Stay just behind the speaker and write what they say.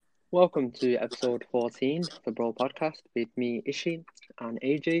Welcome to episode 14 of the Brawl Podcast with me, Ishi, and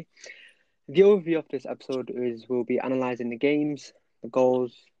AJ. The overview of this episode is we'll be analysing the games, the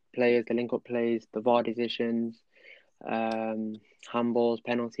goals, players, the link-up plays, the VAR decisions, handballs,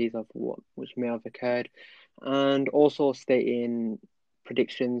 penalties of which may have occurred, and also stating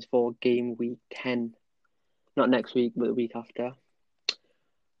predictions for game week 10. Not next week, but the week after.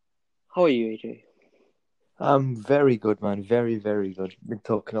 How are you, AJ? I'm very good, man. Very, very good. Been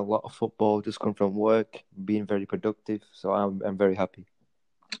talking a lot of football, just come from work, being very productive. So I'm very happy.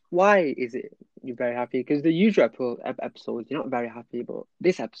 Why is it you're very happy? Because the usual episodes, you're not very happy, but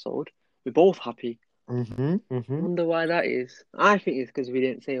this episode, we're both happy. Mm-hmm. I wonder why that is. I think it's because we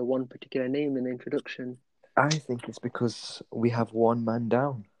didn't say one particular name in the introduction. I think it's because we have one man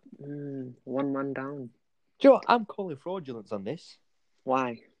down. One man down. Do you know what? I'm calling fraudulence on this.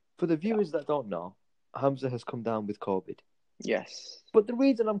 Why? For the viewers that don't know, Hamza has come down with COVID. Yes. But the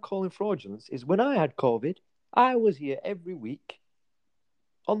reason I'm calling fraudulence is when I had COVID, I was here every week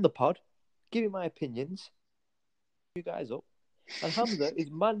on the pod, giving my opinions, you guys up, and Hamza is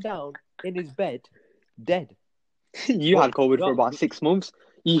man down in his bed, dead. You had COVID for about 6 months.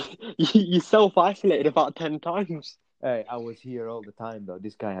 You self-isolated about 10 times. Hey, I was here all the time though.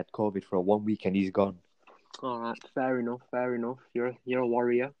 This guy had COVID for 1 week and he's gone. All right, fair enough. You're a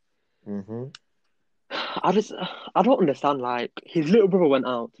warrior. Mm-hmm. I don't understand. Like, his little brother went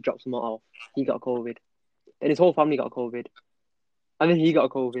out to drop someone off. He got COVID. Then his whole family got COVID. And then he got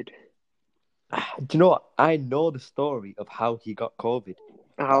COVID. Do you know what? I know the story of how he got COVID.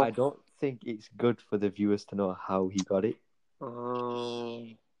 But How? I don't think it's good for the viewers to know how he got it.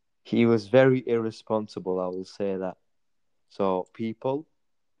 He was very irresponsible, I will say that. So, people,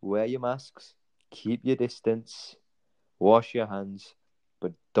 wear your masks, keep your distance, wash your hands,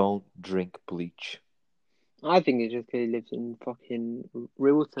 but don't drink bleach. I think it's just because he lives in fucking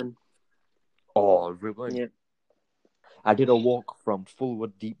Riverton. Oh, Ribbon. Yeah. I did a walk from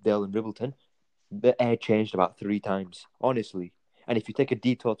Fulwood, Deepdale, and Ribbleton. The air changed about 3 times, honestly. And if you take a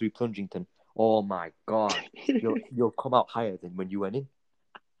detour through Plungington, oh my god, you'll come out higher than when you went in.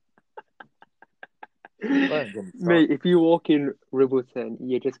 Mate, if you walk in Riverton,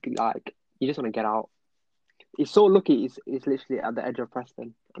 you just want to get out. It's so lucky. It's literally at the edge of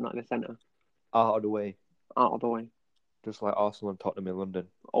Preston and not in the centre. Out of the way. Out of the way. Just like Arsenal and Tottenham in London.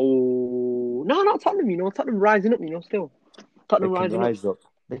 Oh no, not Tottenham. Tottenham rising up. Still. Tottenham rising up.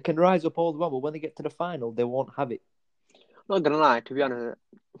 They can rise up all the while, but when they get to the final, they won't have it. Not gonna lie, to be honest,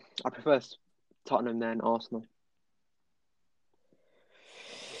 I prefer Tottenham than Arsenal.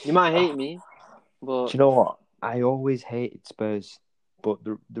 You might hate me, but do you know what? I always hated Spurs, but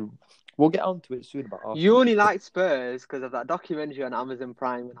we'll get on to it soon about Arsenal. You only like Spurs because of that documentary on Amazon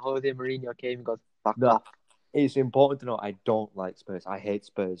Prime when Jose Mourinho came and goes, fuck off. It's important to know I don't like Spurs. I hate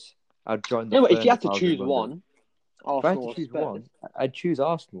Spurs. I'd join the. No, but if you had to choose one, Arsenal or Spurs. I'd choose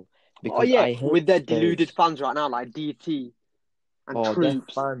Arsenal. Because with their deluded fans right now, like DT and Troops. Their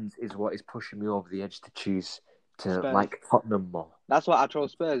fans is what is pushing me over the edge to choose to Spurs. like Tottenham more. That's why I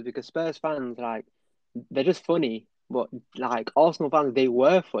chose Spurs, because Spurs fans, like, they're just funny. But, like, Arsenal fans, they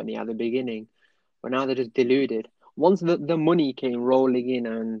were funny at the beginning, but now they're just deluded. Once the money came rolling in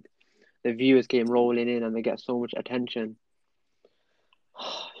and the viewers came rolling in and they get so much attention,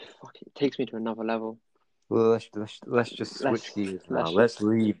 it takes me to another level. Well, let's just switch gears now. Let's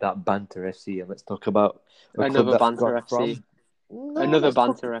leave that banter FC and let's talk about another banter FC. Another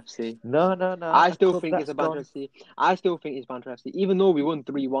banter FC. No. I still think it's a banter FC. I still think it's banter FC. Even though we won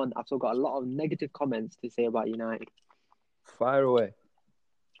 3-1, I've still got a lot of negative comments to say about United. Fire away.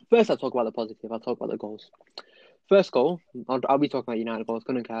 First, I'll talk about the positive. I'll talk about the goals. First goal, I'll be talking about United goals.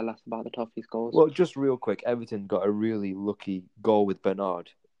 Couldn't care less about the Toffees goals. Well, just real quick, Everton got a really lucky goal with Bernard.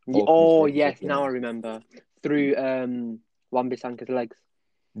 Oh, yes, now I remember. Through Wan-Bissaka's legs.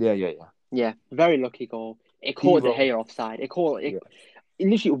 Yeah. Yeah, very lucky goal. It caught the hair offside. It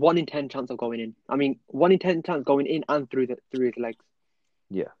literally 1 in 10 chance of going in. I mean, 1 in 10 chance going in and through his legs.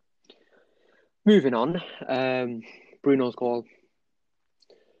 Yeah. Moving on, Bruno's goal.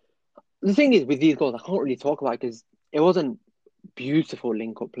 The thing is, with these goals, I can't really talk about it because it wasn't beautiful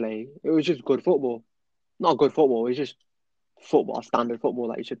link-up play. It was just good football. Not good football, it was just football, standard football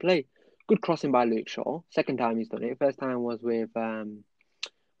that you should play. Good crossing by Luke Shaw. Second time he's done it. First time was with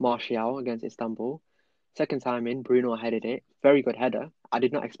Martial against Istanbul. Second time in, Bruno headed it. Very good header. I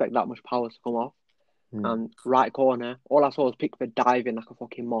did not expect that much power to come off. Right corner. All I saw was Pickford diving like a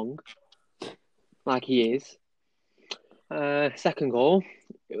fucking mong. Like he is. Second goal.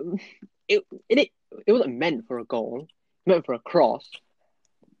 It wasn't meant for a goal. It was meant for a cross.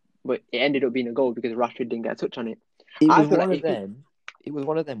 But it ended up being a goal because Rashford didn't get a touch on it. It was one of them. it was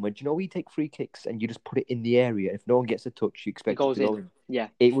one of them where, do you know, we take free kicks and you just put it in the area. If no one gets a touch, you It expect it goes to go in. in. Yeah.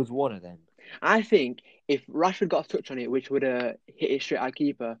 It was one of them. I think if Rashford got a touch on it, which would have hit it straight at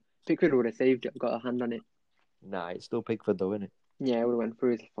keeper, Pickford would have saved it, got a hand on it. Nah, it's still Pickford though, isn't it? Yeah, it would have went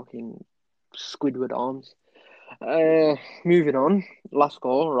through his fucking Squidward arms. Moving on. Last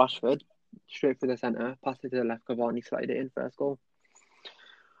goal, Rashford. Straight through the centre. Passed it to the left. Cavani slotted it in. First goal.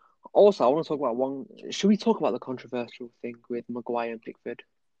 Also, I want to talk about one. Should we talk about the controversial thing with Maguire and Pickford?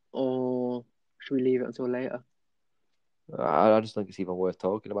 Or should we leave it until later? I just think it's even worth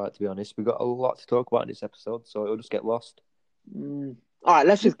talking about, to be honest. We've got a lot to talk about in this episode, so it'll just get lost. All right,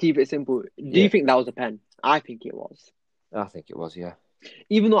 let's just keep it simple. Do you think that was a pen? I think it was. I think it was, yeah.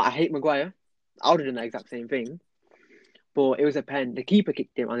 Even though I hate Maguire, I would have done the exact same thing. But it was a pen. The keeper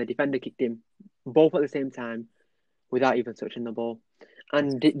kicked him and the defender kicked him, both at the same time, without even touching the ball.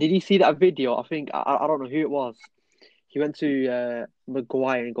 And did you see that video? I think I don't know who it was. He went to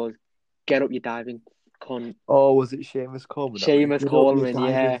Maguire and goes, "Get up, you diving cunt." Oh, was it Seamus Coleman? Seamus Coleman,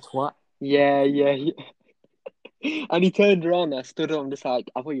 yeah. Twat. Yeah. And he turned around and stood up. I'm just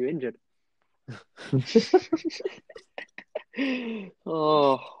like, I thought you were injured.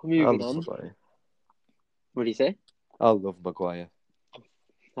 Oh, moving on. Maguire. What do you say? I love Maguire.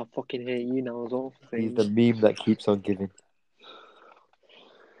 I fucking hate you now as well. He's the meme that keeps on giving.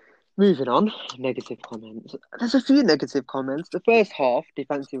 Moving on, negative comments. There's a few negative comments. The first half,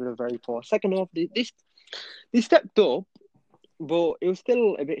 defensively, were very poor. Second half, they stepped up, but it was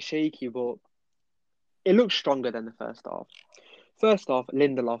still a bit shaky, but it looked stronger than the first half. First off,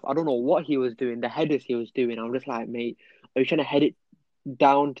 Lindelof, I don't know what he was doing, the headers he was doing. I'm just like, mate, are you trying to head it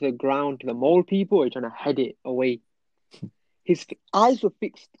down to the ground to the mole people, or are you trying to head it away? His eyes were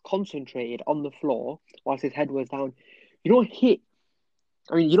fixed, concentrated on the floor, whilst his head was down. You don't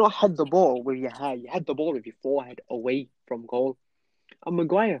you don't head the ball with your head. You head the ball with your forehead away from goal. And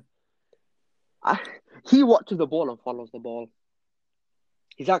Maguire, he watches the ball and follows the ball.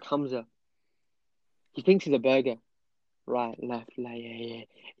 He's like Hamza. He thinks he's a burger. Right, left,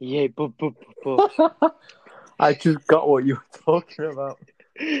 yeah, but. I just got what you were talking about.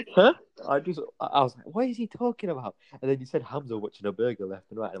 Huh? I was like, what is he talking about? And then you said Hamza watching a burger left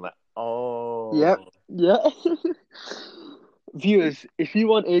and right. And I'm like, oh. Yep, yeah. Viewers, if you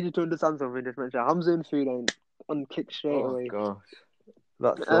want Adrian to understand something, just mention Hamza and food and click straight away. Gosh.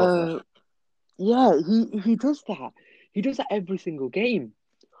 That's so yeah, he does that. He does that every single game.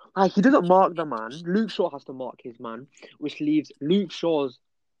 Like, he doesn't mark the man. Luke Shaw has to mark his man, which leaves Luke Shaw's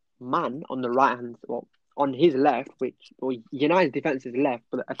man on the right hand, well, on his left, United's defence is left,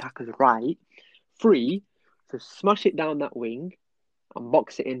 but the attacker's right, free to smash it down that wing and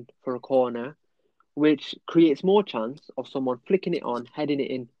box it in for a corner, which creates more chance of someone flicking it on, heading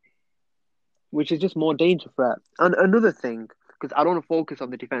it in, which is just more danger threat. And another thing, because I don't want to focus on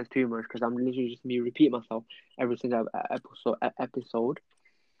the defence too much, because I'm literally just me repeat myself every single episode.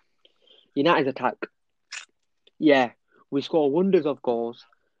 United's attack. Yeah, we score wonders of goals.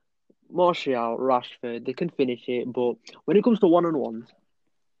 Martial, Rashford, they can finish it, but when it comes to one-on-ones,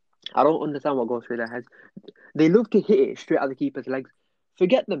 I don't understand what goes through their heads. They love to hit it straight at the keeper's legs.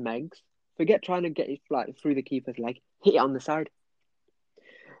 Forget the megs. Forget trying to get it through the keeper's leg. Hit it on the side.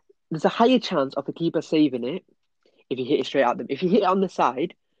 There's a higher chance of the keeper saving it if you hit it straight at them. If you hit it on the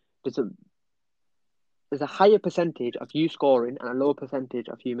side, there's a higher percentage of you scoring and a lower percentage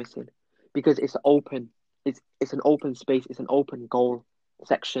of you missing, because it's open. It's an open space. It's an open goal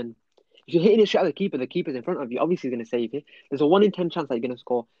section. If you're hitting it straight at the keeper's in front of you, obviously he's going to save it. There's a 1 in 10 chance that you're going to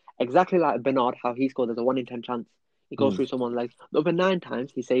score. Exactly like Bernard, how he scored, there's a 1 in 10 chance. He goes through someone's legs. The other 9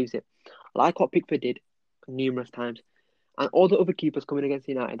 times, he saves it. Like what Pickford did numerous times. And all the other keepers coming against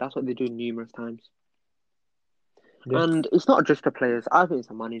United, that's what they do numerous times. Yeah. And it's not just the players. I think it's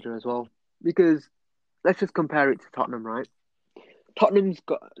the manager as well. Because let's just compare it to Tottenham, right? Tottenham's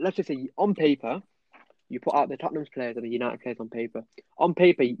got, let's just say, on paper, you put out the Tottenham's players and the United players on paper. On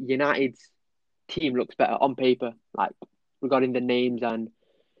paper, United's team looks better on paper, like regarding the names and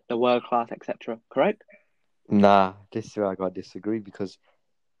the world class, etc. Correct? Nah, this is where I got to disagree, because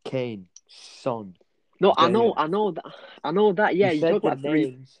Kane, Son. No, I know that. Yeah, you talk about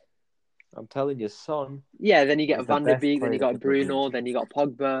names. I'm telling you, Son. Yeah, then you get Van der Beek, then you got Bruno, then you got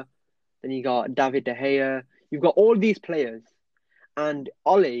Pogba, then you got David De Gea. You've got all these players. And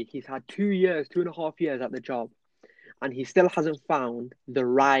Ole, he's had 2 years, 2.5 years at the job, and he still hasn't found the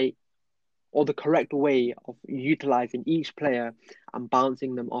right or the correct way of utilising each player and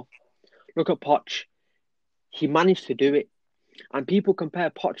bouncing them off. Look at Poch. He managed to do it. And people compare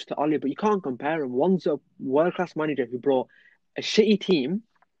Poch to Ole, but you can't compare him. One's a world-class manager who brought a shitty team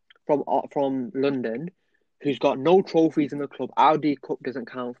from London, who's got no trophies in the club. Audi Cup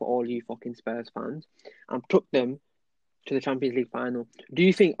doesn't count for all you fucking Spurs fans, and took them to the Champions League final. Do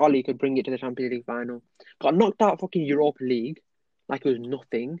you think Ollie could bring it to the Champions League final? Got knocked out fucking Europa League like it was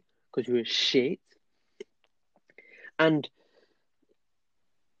nothing because he was shit. And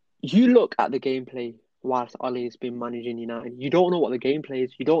you look at the gameplay whilst Ollie's been managing United. You don't know what the gameplay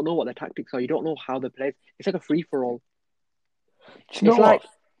is. You don't know what the tactics are. You don't know how they play. It's like a free for all. Do you know It's like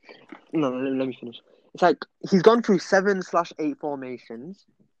what? no, let me finish. It's like he's gone through 7/8 formations,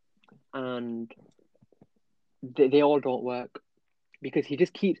 and they all don't work because he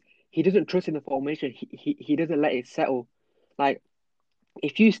doesn't trust in the formation. He doesn't let it settle. Like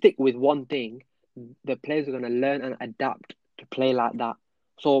if you stick with one thing, the players are going to learn and adapt to play like that.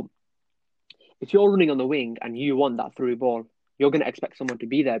 So if you're running on the wing and you want that through ball, you're going to expect someone to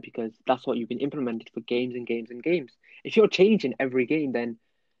be there because that's what you've been implemented for games and games and games. If you're changing every game, then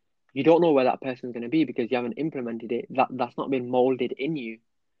you don't know where that person's going to be because you haven't implemented it. That's not been molded in you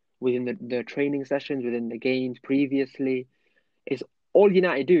within the training sessions, within the games previously. It's all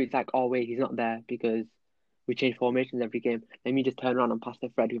United do. It's like, oh wait, he's not there because we change formations every game. Let me just turn around and pass to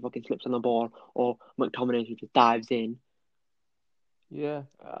Fred who fucking slips on the ball, or McTominay who just dives in. Yeah,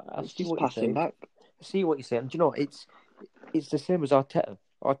 I It's see just what you're passing saying. back. I see what you're saying. Do you know, it's the same as Arteta.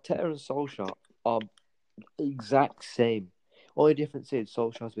 Arteta and Solskjaer are exact same. Only difference is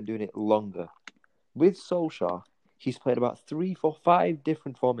Solskjaer's been doing it longer. With Solskjaer, he's played about 3, 4, 5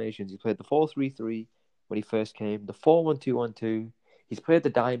 different formations. He played the 4-3-3 when he first came, the 4-1-2-1-2. He's played the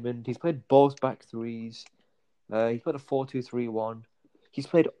diamond. He's played both back threes. He's played a 4-2-3-1. He's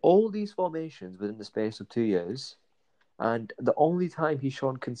played all these formations within the space of 2 years. And the only time he's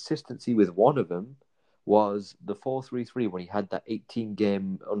shown consistency with one of them was the 4-3-3 when he had that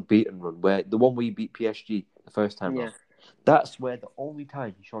 18-game unbeaten run, where the one where he beat PSG the first time Yeah, round. That's where the only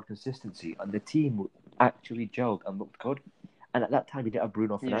time he showed consistency, and the team actually gelled and looked good. And at that time, he didn't have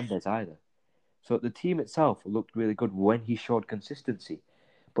Bruno yeah, Fernandes either. So the team itself looked really good when he showed consistency.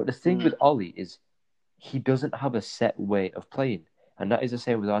 But the thing with Ollie is he doesn't have a set way of playing. And that is the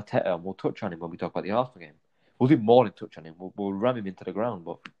same with Arteta, and we'll touch on him when we talk about the Arsenal game. We'll do more than touch on him. We'll ram him into the ground,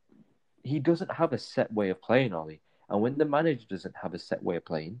 but he doesn't have a set way of playing, Ollie. And when the manager doesn't have a set way of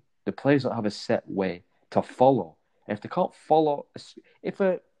playing, the players don't have a set way to follow. And if they can't follow, if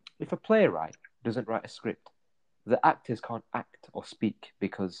a playwright doesn't write a script, the actors can't act or speak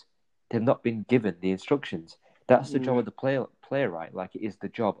because they've not been given the instructions. That's the job of the playwright, like it is the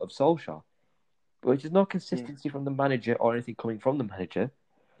job of Solskjaer. But there's no yeah, consistency from the manager or anything coming from the manager.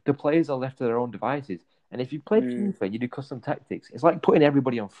 The players are left to their own devices. And if you play FIFA and you do custom tactics, it's like putting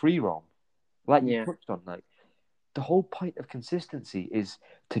everybody on free roam. Like you yeah, touched on, like the whole point of consistency is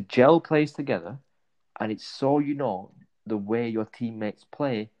to gel players together, and it's so you know the way your teammates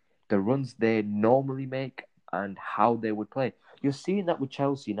play, the runs they normally make, and how they would play. You're seeing that with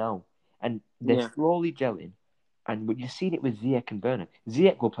Chelsea now, and they're yeah, slowly gelling. And you're seeing it with Ziyech and Werner.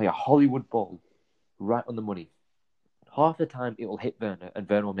 Ziyech will play a Hollywood ball right on the money. Half the time it will hit Werner, and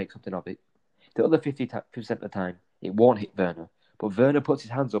Werner will make something of it. The other 50% of the time, it won't hit Werner. But Werner puts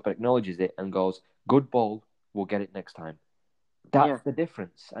his hands up and acknowledges it and goes, good ball, we'll get it next time. yeah, That's the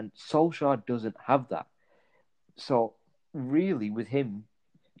difference. And Solskjaer doesn't have that. So, really, with him,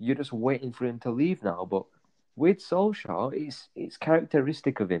 you're just waiting for him to leave now. But with Solskjaer, it's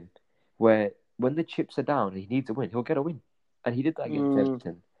characteristic of him where when the chips are down and he needs a win, he'll get a win. And he did that against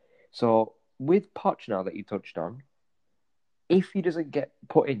Everton. So, with Poch now that you touched on, if he doesn't get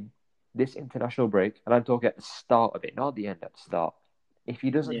put in this international break, and I'm talking at the start of it, not at the end, at the start, if he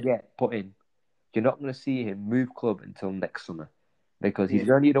doesn't yeah, get put in, you're not going to see him move club until next summer because he's yeah,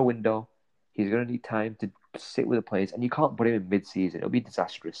 going to need a window. He's going to need time to sit with the players, and you can't put him in mid-season. It'll be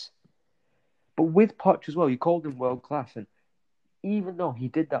disastrous. But with Poch as well, you called him world class, and even though he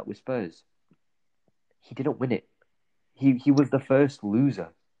did that with Spurs, he didn't win it. He was the first loser.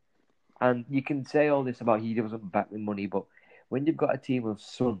 And you can say all this about he wasn't back with money, but when you've got a team of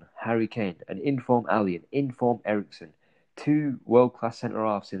Son, Harry Kane, an informed Ali, an informed Ericsson, two world-class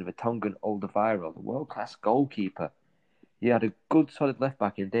centre-halves in Vertonghen, Alderweireld, a world-class goalkeeper, you had a good solid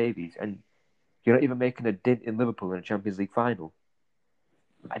left-back in Davies, and you're not even making a dent in Liverpool in a Champions League final.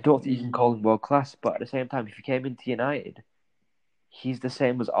 I don't think you can call him world-class, but at the same time, if he came into United, he's the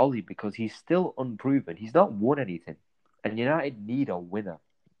same as Ollie because he's still unproven. He's not won anything. And United need a winner.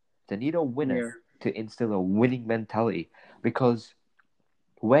 They need a winner yeah, to instill a winning mentality because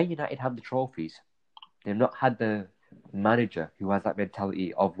where United have the trophies, they've not had the manager who has that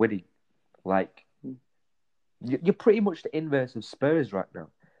mentality of winning. Like, you're pretty much the inverse of Spurs right now.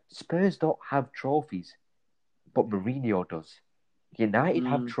 Spurs don't have trophies, but Mourinho does. United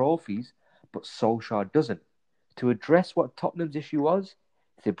have trophies, but Solskjaer doesn't. To address what Tottenham's issue was,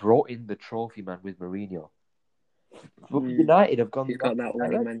 they brought in the trophy man with Mourinho. But United have gone He's the got that opposite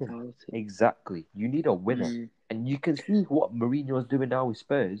winning direction. mentality. Exactly. You need a winner. And you can see what Mourinho is doing now with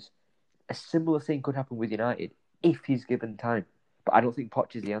Spurs. A similar thing could happen with United if he's given time. But I don't think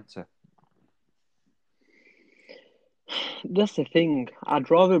Poch is the answer. That's the thing. I'd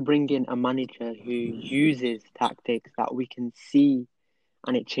rather bring in a manager who uses tactics that we can see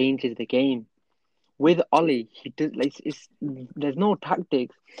and it changes the game. With Ollie, he does like there's no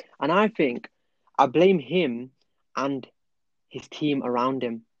tactics, and I think I blame him and his team around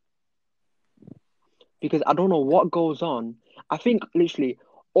him because I don't know what goes on. I think literally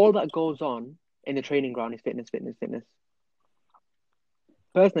all that goes on in the training ground is fitness, fitness, fitness.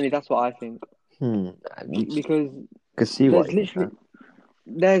 Personally, that's what I think because Can see what there's you think, literally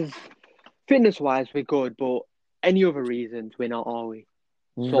there's fitness wise we're good, but any other reasons we're not, are we?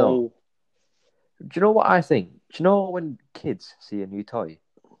 No. So Do you know what I think? Do you know when kids see a new toy?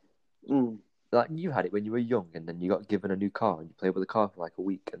 mm, Like you had it when you were young, and then you got given a new car, and you played with the car for like a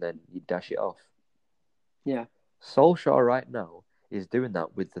week, and then you dash it off. yeah, Solskjaer right now is doing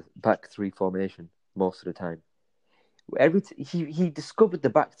that with the back three formation most of the time. He discovered the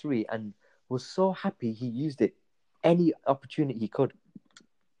back three and was so happy he used it any opportunity he could,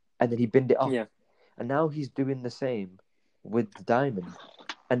 and then he binned it off. yeah. And now he's doing the same with the diamond.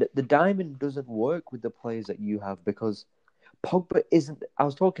 And the diamond doesn't work with the players that you have because Pogba isn't. I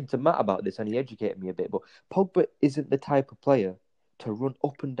was talking to Matt about this and he educated me a bit, but Pogba isn't the type of player to run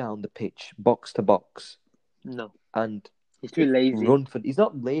up and down the pitch, box to box, No, and he's too lazy. run for. He's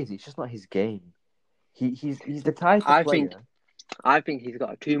not lazy. It's just not his game. He's the type of player. I think he's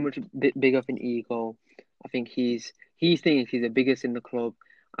got too much big of an ego. I think he thinks he's the biggest in the club.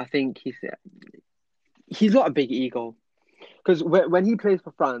 I think he's got a big ego because when he plays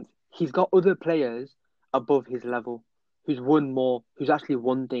for France, he's got other players above his level who's won more, who's actually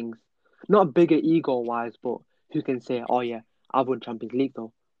won things. Not bigger ego wise, but who can say, "Oh yeah, I've won Champions League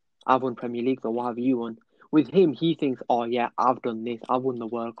though, I've won Premier League though. What have you won?" With him, he thinks, "Oh yeah, I've done this. I've won the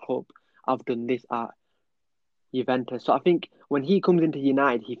World Cup. I've done this at Juventus." So I think when he comes into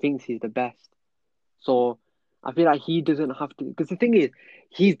United, he thinks he's the best. So I feel like he doesn't have to, because the thing is,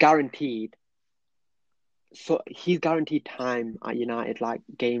 he's guaranteed. So he's guaranteed time at United, like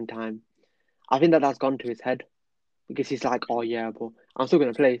game time. I think that's gone to his head because he's like, oh yeah, but I'm still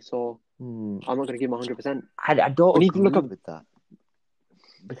gonna play, so I'm not gonna give him 100%. I don't We need to agree look up. with that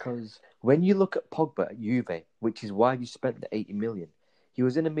because when you look at Pogba at Juve, which is why you spent the 80 million, he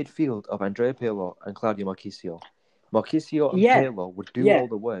was in a midfield of Andrea Pirlo and Claudio Marchisio. Marchisio and Yeah, Pirlo would do yeah. all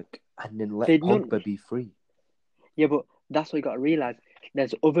the work and then let They'd Pogba not. be free. Yeah, but that's what you got to realize.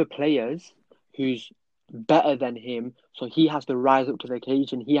 There's other players who's better than him, so he has to rise up to the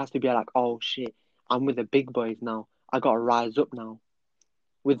occasion. He has to be like, oh shit, I'm with the big boys now. I got to rise up now.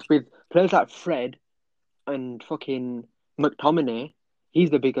 With players like Fred and fucking McTominay, he's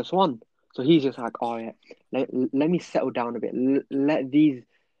the biggest one. So he's just like, oh yeah, let me settle down a bit. Let these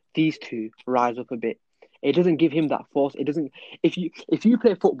two rise up a bit. It doesn't give him that force. It doesn't. If you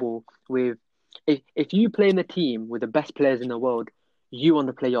play football with, if you play in the team with the best players in the world, you want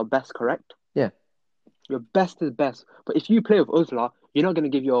to play your best, correct? Yeah. Your best is best. But if you play with us lot, you're not going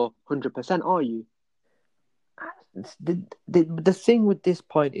to give your 100%, are you? The thing with this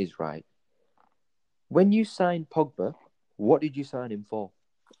point is, right, when you signed Pogba, what did you sign him for?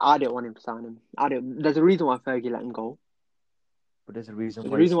 I didn't want him to sign him. I didn't. There's a reason why Fergie let him go. But there's a reason There's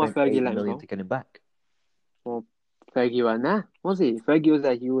a why you reason why spent Fergie 80 let him million go. to get him back. Well, Fergie weren't there, was he? If Fergie was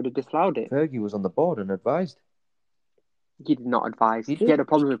there, he would have disallowed it. Fergie was on the board and advised. He did not advise. He He did. had a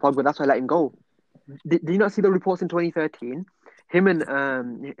problem with Pogba. That's why I let him go. Did you not see the reports in 2013? Him and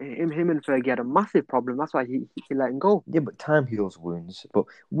Fergie had a massive problem. That's why he let him go. Yeah, but time heals wounds. But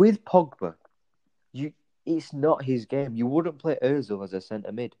with Pogba, it's not his game. You wouldn't play Ozil as a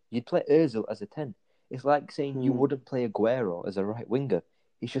centre mid. You'd play Ozil as a 10. It's like saying you wouldn't play Aguero as a right winger.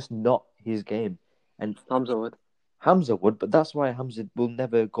 It's just not his game. And Hamza would. But that's why Hamza will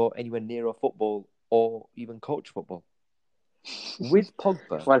never go anywhere near a football or even coach football. With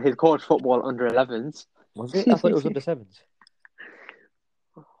Pogba... Well, he's coached football under 11s. Was it? I thought it was under 7s.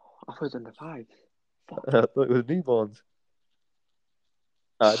 I thought it was under 5s. I thought it was newborns.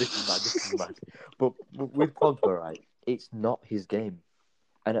 This is mad. But with Pogba, right, it's not his game.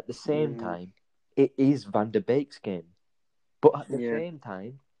 And at the same time, it is Van der Beek's game. But at the same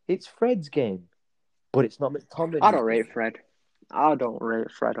time, it's Fred's game. But it's not McTominay's I don't rate Fred. I don't rate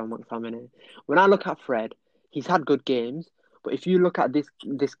Fred or McTominay. When I look at Fred, he's had good games. But if you look at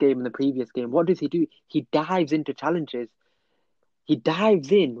this game and the previous game, what does he do? He dives into challenges. He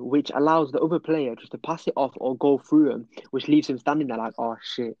dives in, which allows the other player just to pass it off or go through him, which leaves him standing there like, oh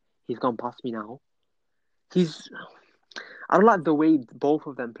shit, he's gone past me now. He's. I don't like the way both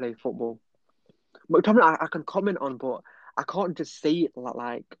of them play football. McTominay, I can comment on, but I can't just say it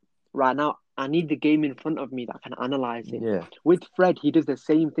like right now. I need the game in front of me that can analyze it. Yeah. With Fred, he does the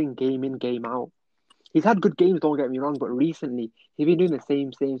same thing game in, game out. He's had good games, don't get me wrong, but recently he's been doing the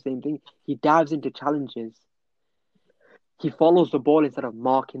same thing. He dives into challenges. He follows the ball instead of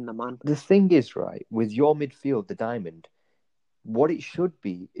marking the man. The thing is, right, with your midfield, the diamond, what it should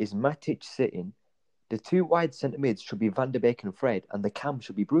be is Matic sitting. The two wide centre mids should be Van der Beek and Fred, and the cam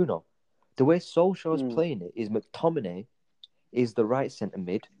should be Bruno. The way Solskjaer's playing it is McTominay is the right centre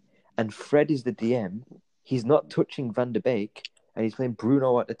mid, and Fred is the DM. He's not touching Van der Beek, and he's playing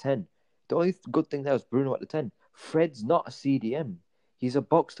Bruno at the 10. The only good thing there is Bruno at the 10. Fred's not a CDM. He's a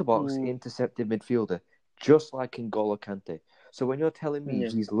box-to-box interceptive midfielder, just like N'Golo Kante. So when you're telling me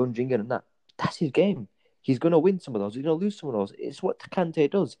he's lunging in and that's his game. He's going to win some of those. He's going to lose some of those. It's what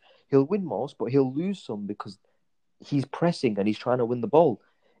Kante does. He'll win most, but he'll lose some because he's pressing and he's trying to win the ball.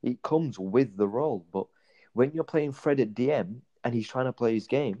 It comes with the role. But when you're playing Fred at DM and he's trying to play his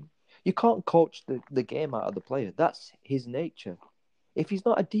game, you can't coach the game out of the player. That's his nature. If he's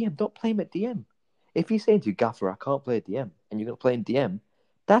not a DM, don't play him at DM. If he's saying to you, Gaffer, I can't play at DM, and you're going to play in DM,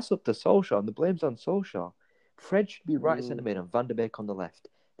 that's up to Solskjaer, and the blame's on Solskjaer. Fred should be right centre mid and Van der Beek on the left.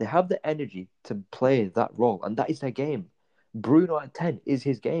 They have the energy to play that role, and that is their game. Bruno at 10 is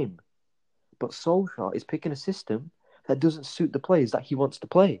his game. But Solskjaer is picking a system that doesn't suit the players that he wants to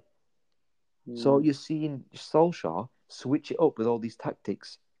play. So you're seeing Solskjaer switch it up with all these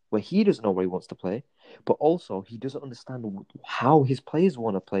tactics where he doesn't know where he wants to play, but also he doesn't understand how his players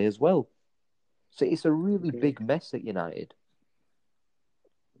want to play as well. So it's a really big mess at United.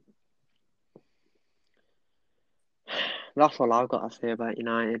 That's all I've got to say about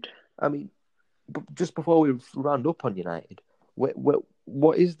United. I mean, just before we round up on United,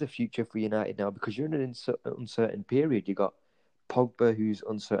 what is the future for United now? Because you're in an uncertain period. You got Pogba, who's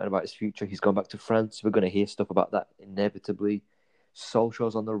uncertain about his future. He's gone back to France. We're going to hear stuff about that inevitably.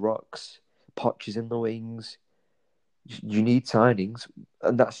 Solskjaer's on the rocks. Poch is in the wings. You need signings,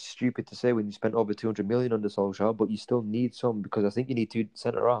 and that's stupid to say when you spent over 200 million under Solskjaer, but you still need some because I think you need two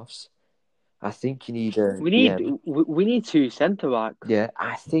centre halves. I think you need a DM. We need two centre backs. Yeah,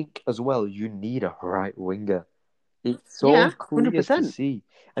 I think as well you need a right winger. It's so clear 100%. to see.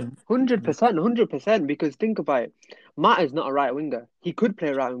 And 100%, because think about it. Matt is not a right winger. He could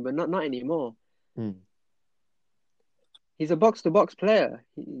play right wing, but not anymore. He's a box-to-box player.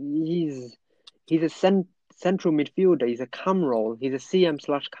 He's a central midfielder. He's a cam role. He's a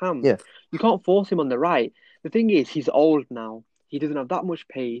CM/cam. Yeah. You can't force him on the right. The thing is, he's old now. He doesn't have that much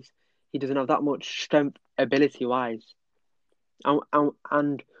pace. He doesn't have that much strength ability-wise.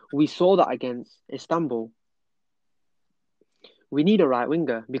 And we saw that against Istanbul. We need a right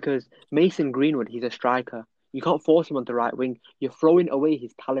winger because Mason Greenwood, he's a striker. You can't force him on the right wing. You're throwing away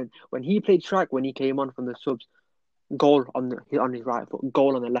his talent. When he played strike, when he came on from the subs, goal on his right foot,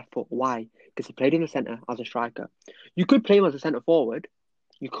 goal on the left foot. Why? Because he played in the centre as a striker. You could play him as a centre forward.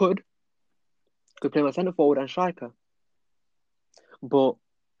 You could play him as centre forward and striker. But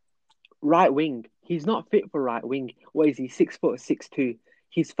right wing, he's not fit for right wing. What is he? 6 foot, 6'2".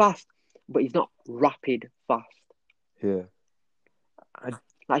 He's fast, but he's not rapid fast. Yeah.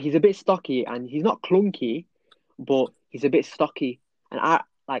 Like he's a bit stocky and he's not clunky, but he's a bit stocky. And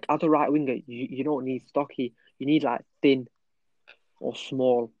as a right winger, you don't need stocky. You need like thin or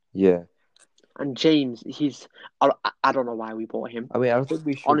small. Yeah. And James, I don't know why we bought him. I mean, I think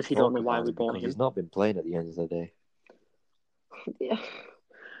we should honestly don't know why we bought him. He's not been playing at the end of the day. Yeah.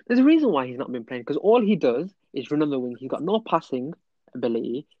 There's a reason why he's not been playing because all he does is run on the wing. He's got no passing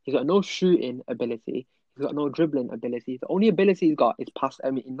ability. He's got no shooting ability. He's got no dribbling ability. The only ability he's got is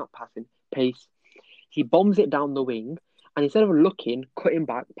pace. He bombs it down the wing, and instead of looking, cutting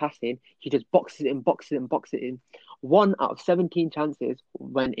back, passing, he just boxes it in. 1 out of 17 chances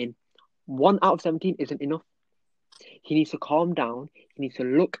went in. 1 out of 17 isn't enough. He needs to calm down. He needs to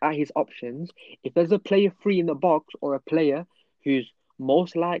look at his options. If there's a player free in the box or a player who's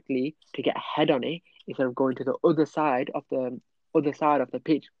most likely to get a head on it instead of going to the other side of the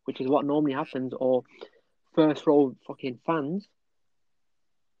pitch, which is what normally happens, or first row fucking fans,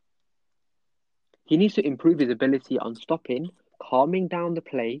 he needs to improve his ability on stopping, calming down the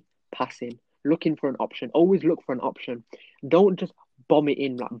play, passing, looking for an option. Always look for an option. Don't just bomb it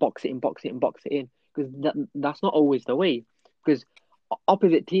in, like box it in, because that's not always the way. Because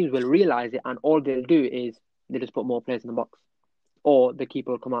opposite teams will realise it, and all they'll do is they just put more players in the box, or the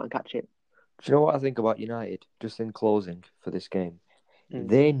keeper will come out and catch it. Do you know what I think about United? Just in closing for this game, Mm.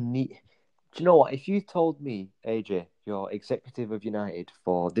 they need. Do you know what? If you told me, AJ, you're executive of United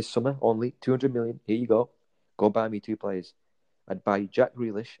for this summer only, 200 million, here you go buy me 2 players. I'd buy Jack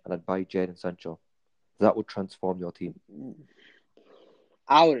Grealish and I'd buy Jadon Sancho. That would transform your team.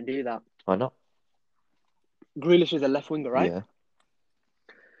 I wouldn't do that. Why not? Grealish is a left winger, right? Yeah.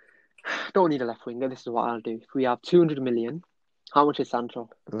 Don't need a left winger. This is what I'll do. If we have 200 million, how much is Sancho?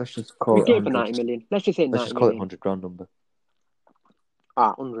 Let's just call We it get it for 100. 90 million. Let's just say Let's 90 just call it million. 100 round number.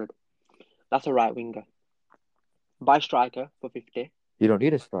 100. That's a right winger. Buy striker for 50. You don't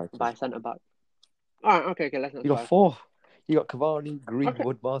need a striker. Buy centre back. Alright, okay, let's not You got striker. 4. You got Cavani,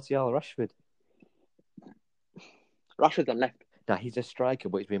 Greenwood, Martial, Rashford. Rashford's on left. Now, he's a striker,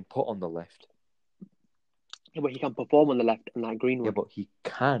 but he's been put on the left. Yeah, but he can perform on the left, and like Greenwood. Yeah, but he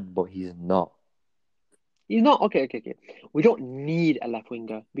can, but he's not. He's not. Okay. We don't need a left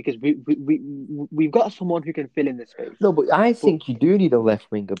winger because we've got someone who can fill in the space. No, but I think you do need a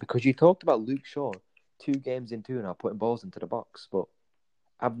left winger because you talked about Luke Shaw 2 games in 2 now putting balls into the box, but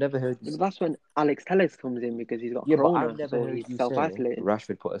I've never heard you. But that's when Alex Telles comes in because he's got Yeah, but corona, I've never so heard he's you say self-isolating.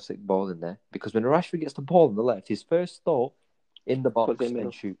 Rashford put a sick ball in there because when Rashford gets the ball on the left, his first thought in the box Puts it in the middle.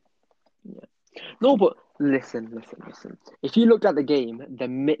 and shoot. Yeah. No, but listen. If you looked at the game,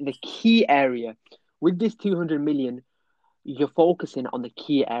 the key area with this 200 million, you're focusing on the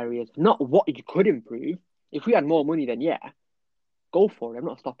key areas, not what you could improve. If we had more money, then yeah, go for it. I'm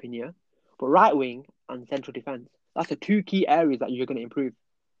not stopping you. But right wing and central defense, that's the 2 key areas that you're going to improve.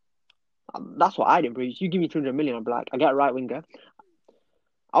 That's what I'd improve. If you give me 200 million, I'd be like, I get a right winger.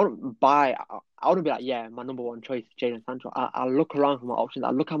 I wouldn't be like, yeah, my number one choice, Jadon Sancho. I'll look around for my options.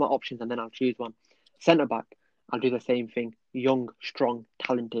 I'll look at my options and then I'll choose one. Centre back, I'll do the same thing. Young, strong,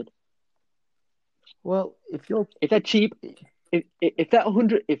 talented. Well, if they're cheap, if they're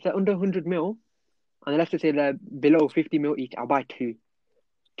under 100 mil, and let's just say they're below 50 mil each, I'll buy 2.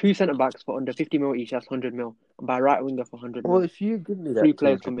 2 centre backs for under 50 mil each. That's 100 mil. I'll buy a right winger for 100 mil. Well, if you give me 3 that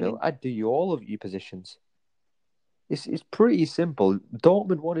players 200 coming mil, in. I'd do you all of your positions. It's pretty simple.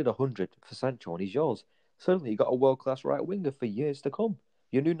 Dortmund wanted 100 for Sancho, and he's yours. Suddenly, you got a world-class right winger for years to come.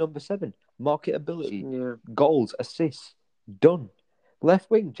 Your new number 7, marketability, goals, assists, done. Left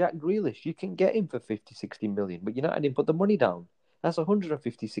wing, Jack Grealish, you can get him for 50, 60 million, but United didn't put the money down. That's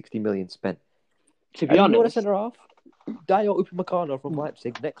 150, 60 million spent. To be honest, you want a centre half? Dio Upamecano from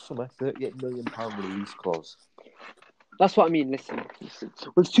Leipzig next summer, £38 million release clause. That's what I mean. Listen.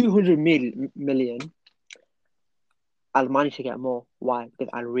 With 200 million, I'll manage to get more. Why? Because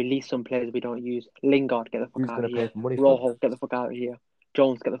I'll release some players we don't use. Lingard, get the fuck Who's out going of to here. pay for money for Rojo, get the fuck out of here.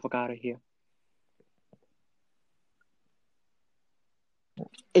 Jones, get the fuck out of here.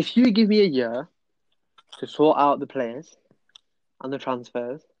 If you give me a year to sort out the players and the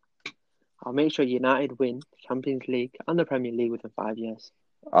transfers, I'll make sure United win Champions League and the Premier League within 5 years.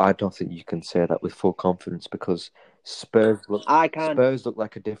 I don't think you can say that with full confidence because Spurs look like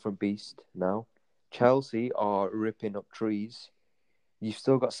a different beast now. Chelsea are ripping up trees. You've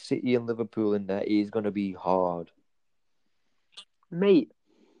still got City and Liverpool in there. It is going to be hard. Mate,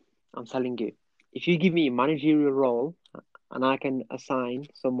 I'm telling you, if you give me a managerial role and I can assign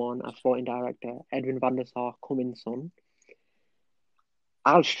someone as sporting director, Edwin van der Sar, Cummins' son,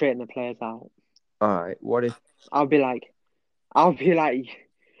 I'll straighten the players out. All right, what if... I'll be like,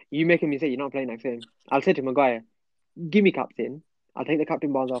 you making me say you're not playing next game. I'll say to Maguire, give me captain. I'll take the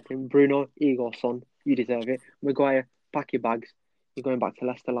captain balls off him. Bruno, Igor, son, you deserve it. Maguire, pack your bags. You're going back to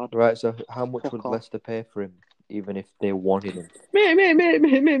Leicester, lad. Right, so how much Fuck would off. Leicester pay for him, even if they wanted him?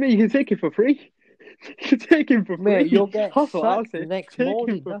 Mate, you can take it for free. You can take him for free. Mate, you'll get That's what I'll sacked say. next Take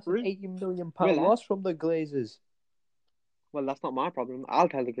morning. him for That's free. an £80 million Will I? loss from the Glazers. Well, that's not my problem. I'll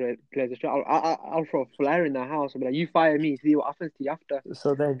tell the Glazers straight. I'll throw a flare in their house. I'll be like, you fire me, see what happens to you after.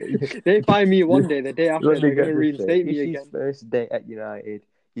 So then... They fire me one day, the day after, they're going to reinstate me again. His first day at United,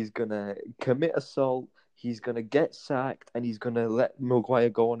 he's going to commit assault, he's going to get sacked, and he's going to let Maguire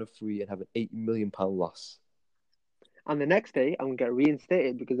go on a free and have an £80 million loss. And the next day, I'm going to get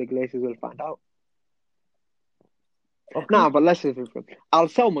reinstated because the Glazers will find out. Okay. Nah, but let's just... I'll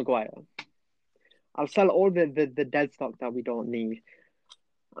sell Maguire. I'll sell all the dead stock that we don't need.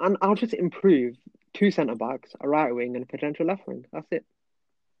 And I'll just improve 2 centre-backs, a right wing and a potential left wing. That's it.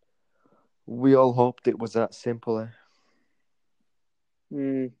 We all hoped it was that simple.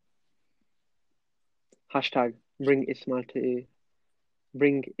 Hashtag bring Ismail to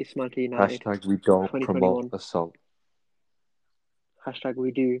United. Hashtag we don't promote assault. Hashtag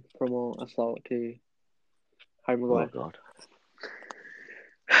we do promote assault to Harry Maguire. Oh, God.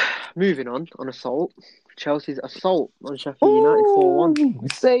 moving on assault. Chelsea's assault on Sheffield United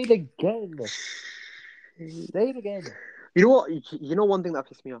 4-1. Say it again. Say it again. You know what? You know one thing that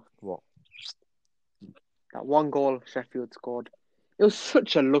pissed me off? What? That one goal Sheffield scored. It was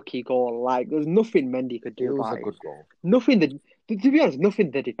such a lucky goal. Like, there's nothing Mendy could do It was about a it. good goal. Nothing that, to be honest,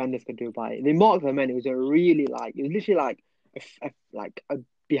 nothing the defenders could do about it. They marked the men. It was literally like a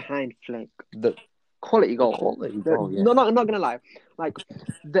behind flick. The Quality goal. quality goal, yeah. No, not gonna lie. Like,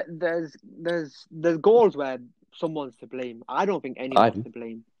 there's goals where someone's to blame. I don't think anyone's to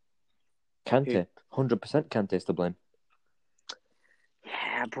blame. Kante, 100% Kante's to blame.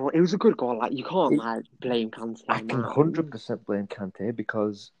 Yeah, bro, it was a good goal. Like, you can't blame Kante. I can 100% blame Kante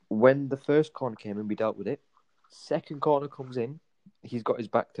because when the first corner came in, we dealt with it. Second corner comes in, he's got his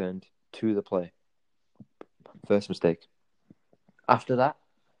back turned to the play. First mistake. After that,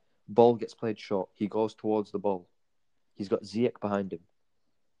 ball gets played short. He goes towards the ball. He's got Ziyech behind him.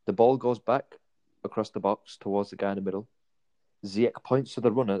 The ball goes back across the box towards the guy in the middle. Ziyech points to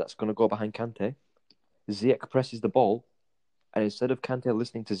the runner that's going to go behind Kante. Ziyech presses the ball. And instead of Kante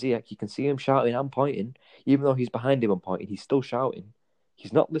listening to Ziyech, you can see him shouting and pointing. Even though he's behind him and pointing, he's still shouting.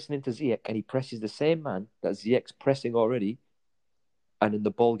 He's not listening to Ziyech, and he presses the same man that Ziyech's pressing already. And then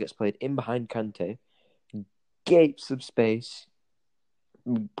the ball gets played in behind Kante. Gapes of space.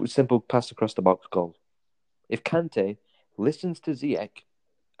 Simple pass across the box, goal. If Kante listens to Ziyech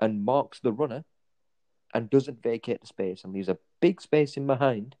and marks the runner and doesn't vacate the space and leaves a big space in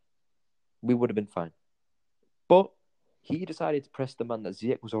behind, we would have been fine. But he decided to press the man that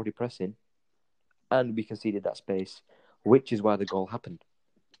Ziyech was already pressing, and we conceded that space, which is why the goal happened.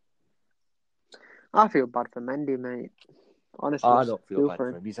 I feel bad for Mendy, mate. Honestly, I don't feel bad for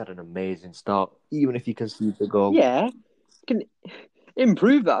him. He's had an amazing start, even if he concedes the goal. Yeah, can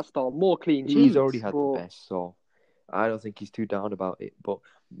improve that start, more clean sheets. He's already had the best, so I don't think he's too down about it. But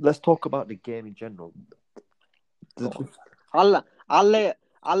let's talk about the game in general. I'll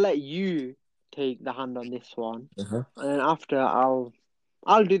let you take the hand on this one, and then after I'll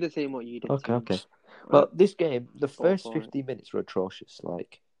do the same what you did. Okay. Well, this game, the first 50 minutes were atrocious.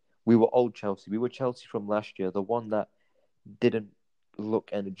 Like, we were old Chelsea. We were Chelsea from last year, the one that didn't look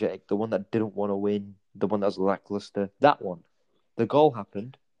energetic, the one that didn't want to win, the one that was lackluster. That one. The goal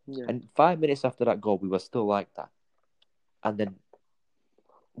happened, and 5 minutes after that goal, we were still like that. And then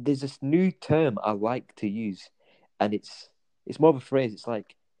there's this new term I like to use, and it's more of a phrase. It's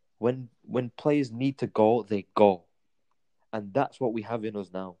like when players need to go, they go, and that's what we have in us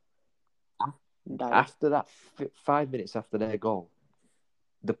now. After that, 5 minutes after their goal,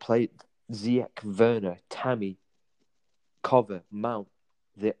 the play Ziyech, Werner, Tammy, Cover, Mount,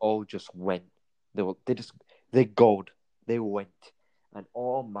 they all just went. They goed. They went, and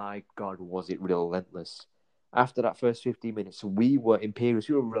oh my God, was it relentless! After that first 15 minutes, we were imperious.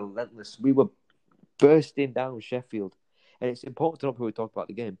 We were relentless. We were bursting down Sheffield. And it's important to know before we talk about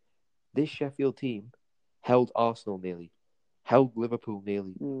the game. This Sheffield team held Arsenal nearly, held Liverpool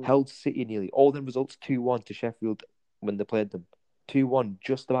nearly, held City nearly. All them results 2-1 to Sheffield when they played them. 2-1,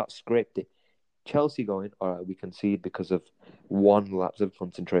 just about scraped it. Chelsea going, all right, we concede because of one lapse of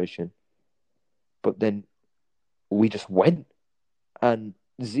concentration. But then we just went. And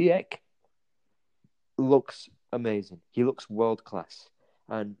Ziyech looks amazing. He looks world class.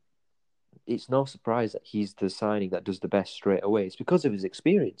 And it's no surprise that he's the signing that does the best straight away. It's because of his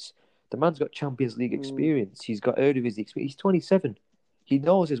experience. The man's got Champions League experience. He's got Eredivisie experience. He's 27. He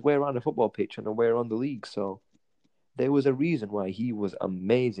knows his way around a football pitch and the way around the league. So there was a reason why he was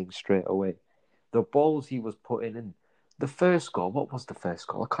amazing straight away. The balls he was putting in. The first goal, what was the first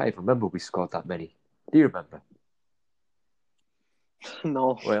goal? I can't even remember we scored that many. Do you remember?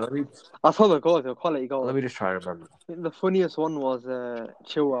 No. Wait, I saw the goals, the quality goals. Let me just try to remember. The funniest one was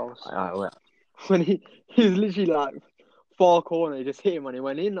Chilwell's. Wait. When he was literally like far corner, he just hit him when he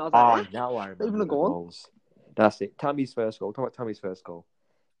went in. I was like, now I remember even the goal. goals. That's it. Tammy's first goal. Talk about Tammy's first goal.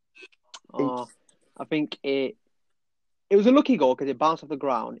 I think it was a lucky goal because it bounced off the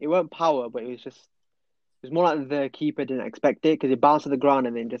ground. It weren't power, but it was more like the keeper didn't expect it because it bounced off the ground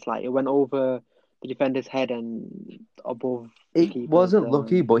and then just like it went over the defender's head and above the keeper. It wasn't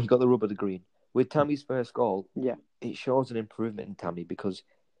lucky, but he got the rub of the green. With Tammy's first goal, it shows an improvement in Tammy because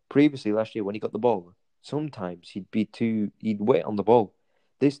previously last year when he got the ball, sometimes he'd wait on the ball.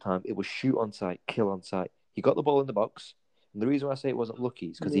 This time it was shoot on sight, kill on sight. He got the ball in the box, and the reason why I say it wasn't lucky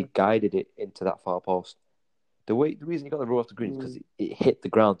is because he guided it into that far post. The reason he got the rub off the green is because it hit the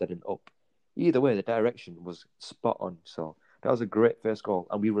ground and then up. Either way, the direction was spot on. So that was a great first goal,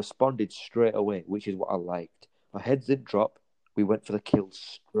 and we responded straight away, which is what I liked. Our heads didn't drop. We went for the kill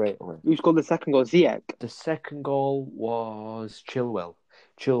straight away. Who scored the second goal? Ziyech. The second goal was Chilwell.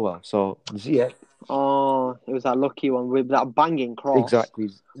 Chilwell. So Ziyech, Oh, it was that lucky one with that banging cross. exactly.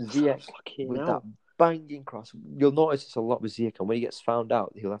 Ziyech Fucking with that hell. banging cross. You'll notice this a lot with Ziyech, and when he gets found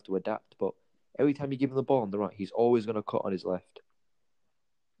out, he'll have to adapt. But every time you give him the ball on the right, he's always going to cut on his left.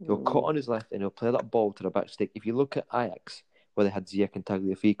 He'll cut on his left and he'll play that ball to the back stick. If you look at Ajax, where they had Ziyech and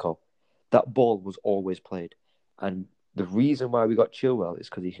Tagliafico, that ball was always played. And the reason why we got Chilwell is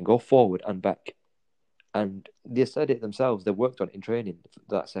because he can go forward and back. And they said it themselves. They worked on it in training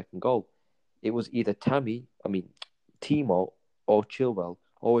for that second goal. It was either Timo or Chilwell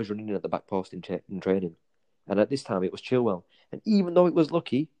always running in at the back post in training. And at this time, it was Chilwell. And even though it was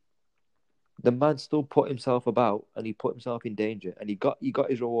lucky, the man still put himself about and he put himself in danger. And he got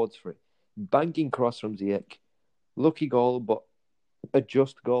his rewards for it. Banging cross from Ziyech. Lucky goal, but a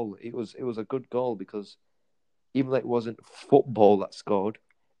just goal. It was a good goal because even though it wasn't football that scored,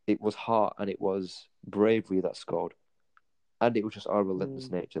 it was heart and it was bravery that scored. And it was just our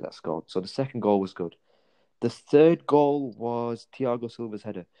relentless nature that scored. So the second goal was good. The third goal was Thiago Silva's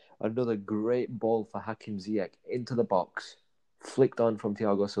header. Another great ball for Hakim Ziyech into the box. Flicked on from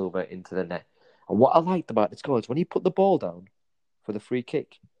Thiago Silva into the net. And what I liked about this goal is when he put the ball down for the free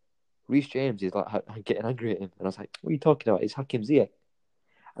kick, Reece James is like getting angry at him. And I was like, what are you talking about? It's Hakim Ziyech.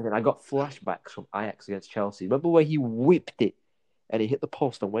 And then I got flashbacks from Ajax against Chelsea. Remember where he whipped it and he hit the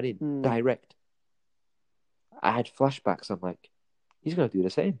post and went in direct? I had flashbacks. I'm like, he's going to do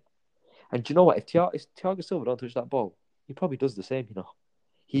the same. And do you know what? If Thiago Silva don't touch that ball, he probably does the same, the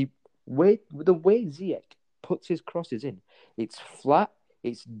way Ziyech puts his crosses in, it's flat,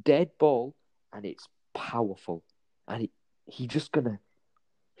 it's dead ball, and it's powerful. And he's gonna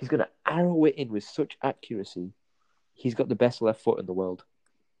arrow it in with such accuracy. He's got the best left foot in the world.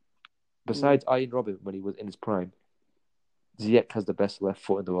 Besides Ian Robin when he was in his prime, Ziyech has the best left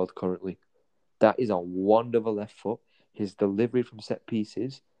foot in the world currently. That is a wonder of a left foot. His delivery from set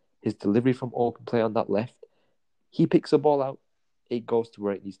pieces, his delivery from open play on that left, he picks the ball out, it goes to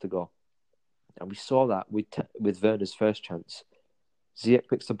where it needs to go. And we saw that with Werner's first chance. Ziyech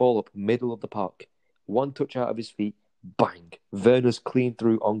picks the ball up middle of the park, one touch out of his feet, bang! Werner's clean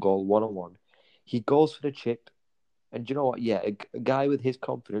through on goal, 1-on-1. He goes for the chip, and do you know what? Yeah, a guy with his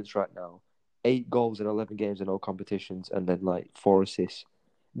confidence right now, 8 goals in 11 games in all competitions, and then 4 assists.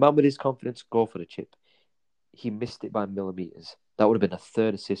 Man with his confidence, go for the chip. He missed it by millimetres. That would have been a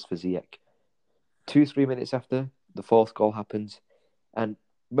third assist for Ziyech. 2-3 minutes after, the fourth goal happens. And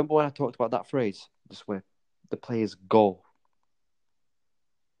remember when I talked about that phrase? Just where the players go.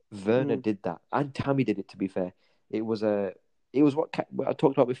 Werner did that. And Tammy did it, to be fair. It was what I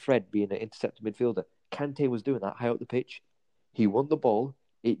talked about with Fred being an interceptor midfielder. Kante was doing that high up the pitch. He won the ball.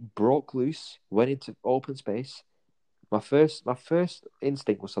 It broke loose, went into open space. My first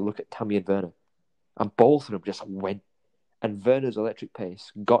instinct was to look at Tammy and Werner. And both of them just went. And Werner's electric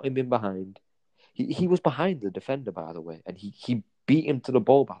pace got him in behind. He was behind the defender, by the way. And he beat him to the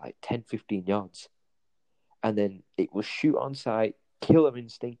ball by 10, 15 yards. And then it was shoot on sight, killer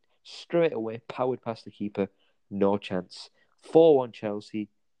instinct, straight away, powered past the keeper. No chance. 4-1 Chelsea.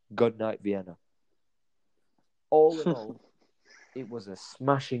 Good night, Vienna. All in all, it was a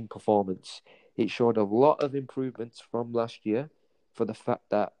smashing performance. It showed a lot of improvements from last year for the fact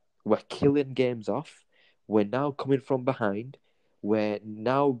that we're killing games off. We're now coming from behind. We're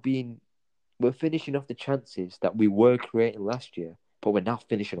finishing off the chances that we were creating last year, but we're now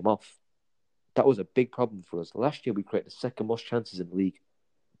finishing them off. That was a big problem for us. Last year, we created the second most chances in the league,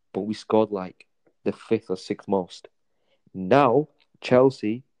 but we scored the 5th or 6th most. Now,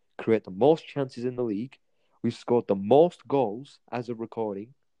 Chelsea create the most chances in the league. We've scored the most goals as of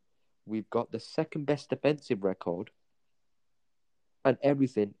recording. We've got the second best defensive record, and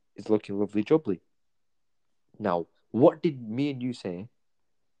everything is looking lovely jubbly. Now, what did me and you say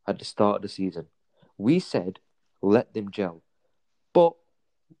at the start of the season? We said, let them gel. But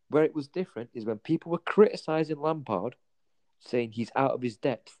where it was different is when people were criticising Lampard, saying he's out of his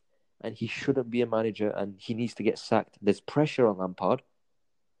depth and he shouldn't be a manager and he needs to get sacked. There's pressure on Lampard.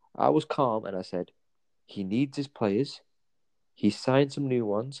 I was calm and I said, he needs his players. He signed some new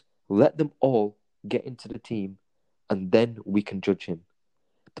ones. Let them all get into the team and then we can judge him.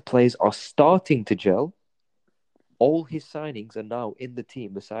 The players are starting to gel. All his signings are now in the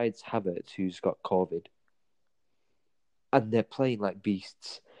team besides Havertz, who's got COVID. And they're playing like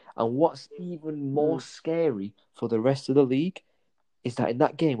beasts. And what's even more scary for the rest of the league is that in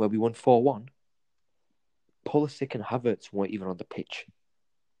that game where we won 4-1, Pulisic and Havertz weren't even on the pitch.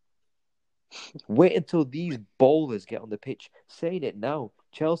 Wait until these bowlers get on the pitch. Saying it now,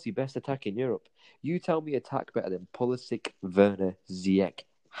 Chelsea best attack in Europe. You tell me attack better than Pulisic, Werner, Ziyech,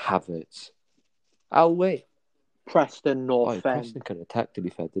 Havertz. I'll wait. Preston, North End. Preston can attack, to be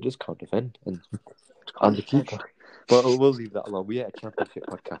fair. They just can't defend. And Can't the defend. keeper. But we'll leave that alone. We are a championship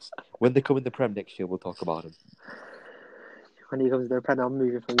podcast. When they come in the Prem next year, we'll talk about them. When he comes to the Prem, I'm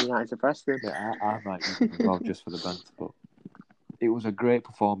moving from United to Preston. Yeah, I might use it as well, just for the banter. But it was a great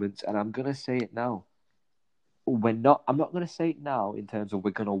performance, and I'm going to say it now. I'm not going to say it now in terms of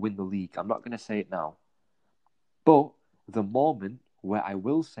we're going to win the league. I'm not going to say it now. But the moment where I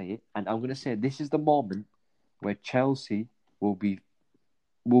will say it, and I'm going to say this is the moment where Chelsea will be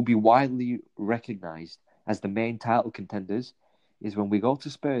widely recognised as the main title contenders, is when we go to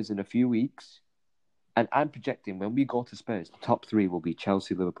Spurs in a few weeks. And I'm projecting when we go to Spurs, the top three will be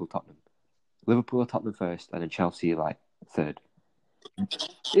Chelsea, Liverpool, Tottenham. Liverpool or Tottenham first, and then Chelsea like third.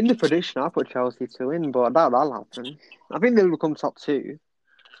 In the prediction, I put Chelsea to win, but I doubt that'll happen. I think they'll become top two.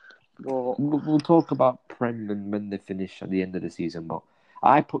 But We'll talk about Prem and when they finish at the end of the season, but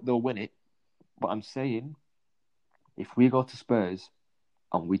I put they'll win it. But I'm saying, if we go to Spurs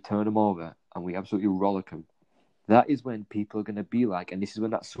and we turn them over and we absolutely rollick them, that is when people are going to be like, and this is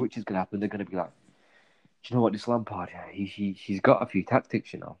when that switch is going to happen, they're going to be like, do you know what, this Lampard, he's got a few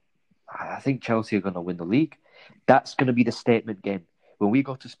tactics, you know. I think Chelsea are going to win the league. That's going to be the statement game. When we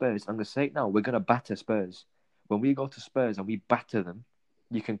go to Spurs, I'm going to say it now, we're going to batter Spurs. When we go to Spurs and we batter them,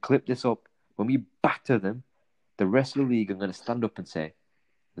 you can clip this up. When we batter them, the rest of the league are going to stand up and say,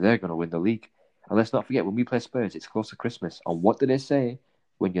 they're going to win the league. And let's not forget, when we play Spurs, it's close to Christmas. And what do they say?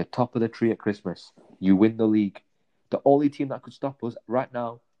 When you're top of the tree at Christmas, you win the league. The only team that could stop us right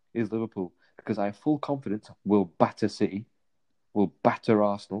now is Liverpool. Because I have full confidence we'll batter City. We'll batter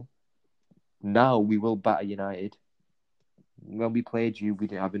Arsenal. Now we will batter United. When we played you, we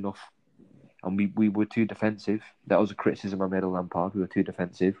didn't have enough. And we were too defensive. That was a criticism I made of Lampard. We were too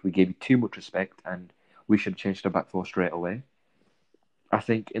defensive. We gave you too much respect, and we should have changed our back four straight away. I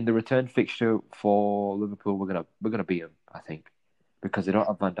think in the return fixture for Liverpool, we're gonna beat them. I think because they don't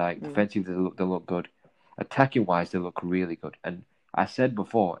have Van Dijk. Defensively, they look good. Attacking wise, they look really good. And I said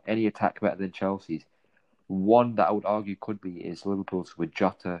before, any attack better than Chelsea's. One that I would argue could be is Liverpool's with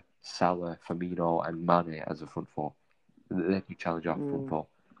Jota, Salah, Firmino, and Mane as a front four. They can challenge our front four.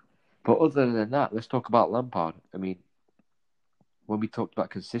 But other than that, let's talk about Lampard. I mean, when we talked about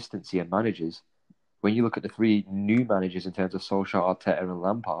consistency and managers, when you look at the three new managers in terms of Solskjaer, Arteta, and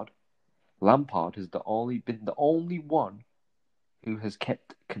Lampard has been the only one who has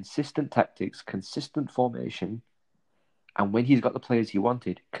kept consistent tactics, consistent formation, and when he's got the players he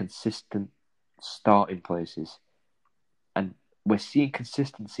wanted, consistent starting places. And we're seeing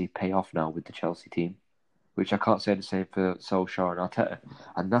consistency pay off now with the Chelsea team, which I can't say the same for Solskjaer and Arteta.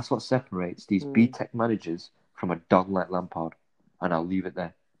 And that's what separates these B-Tech managers from a dog like Lampard. And I'll leave it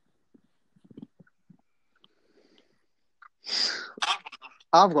there.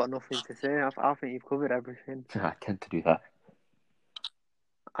 I've got nothing to say. I think you've covered everything. I tend to do that.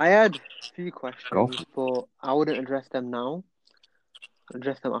 I had a few questions, but I wouldn't address them now. I'll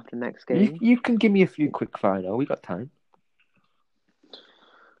address them after next game. You can give me a few quick fire now. We got time.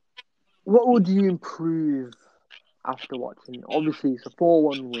 What would you improve after watching? Obviously, it's a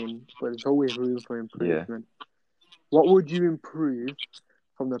 4-1 win, but there's always room for improvement. Yeah. What would you improve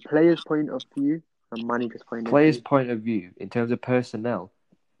from the player's point of view and manager's point of view? Player's point of view, in terms of personnel,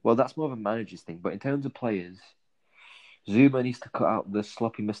 well, that's more of a manager's thing. But in terms of players, Zuma needs to cut out the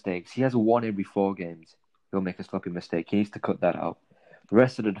sloppy mistakes. He has 1 every 4 games. He'll make a sloppy mistake. He needs to cut that out. The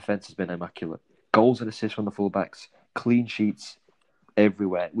rest of the defence has been immaculate. Goals and assists from the fullbacks, clean sheets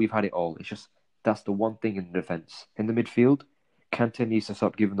everywhere. We've had it all. It's just that's the one thing in the defence. In the midfield, Kante needs to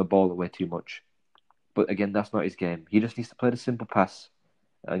stop giving the ball away too much. But again, that's not his game. He just needs to play the simple pass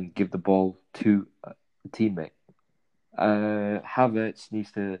and give the ball to a teammate. Havertz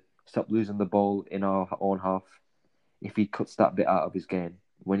needs to stop losing the ball in our own half. If he cuts that bit out of his game,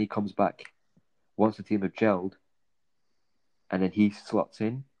 when he comes back, once the team have gelled, and then he slots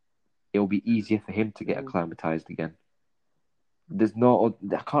in, it'll be easier for him to get acclimatized again.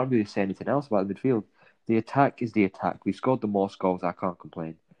 I can't really say anything else about the midfield. The attack is the attack. We've scored the most goals. I can't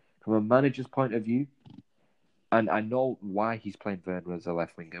complain. From a manager's point of view, and I know why he's playing Werner as a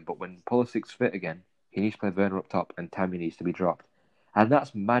left winger, but when Pulisic's fit again, he needs to play Werner up top and Tammy needs to be dropped. And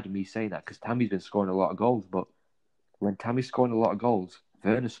that's mad me saying that because Tammy's been scoring a lot of goals, but when Tammy's scoring a lot of goals,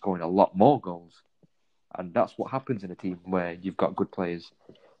 Werner's scoring a lot more goals. And that's what happens in a team where you've got good players.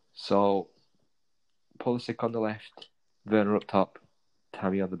 So, Pulisic on the left, Werner up top,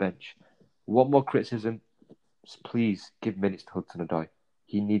 Tammy on the bench. One more criticism, please give minutes to Hudson-Odoi.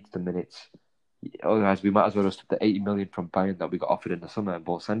 He needs the minutes. Otherwise, we might as well have the 80 million from Bayern that we got offered in the summer and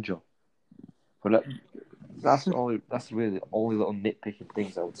bought Sancho. But that's really the only little nitpicking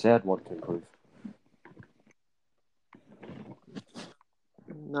things I would say I'd want to improve.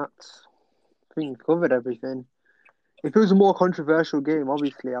 I think you covered everything. If it was a more controversial game,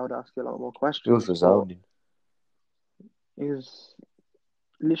 obviously I would ask you a lot more It was questions. But resounding. it was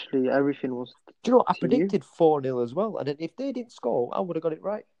literally everything was Do you know, I to you. predicted 4-0 as well. And then if they didn't score, I would have got it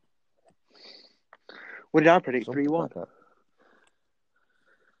right. What did I predict? Something 3-1. like that.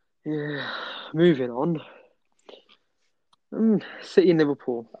 Yeah. Moving on. City and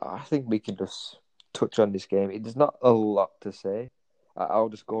Liverpool. I think we can just touch on this game. There's not a lot to say. I'll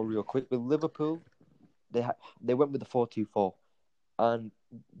just go real quick. With Liverpool, they went with the 4-2-4. And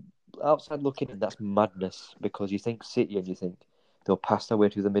outside looking in, that's madness because you think City and you think they'll pass their way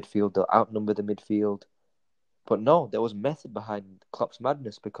through the midfield, they'll outnumber the midfield. But no, there was method behind Klopp's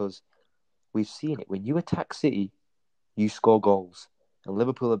madness because we've seen it. When you attack City, you score goals. And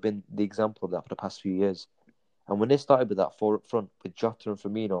Liverpool have been the example of that for the past few years. And when they started with that four up front, with Jota and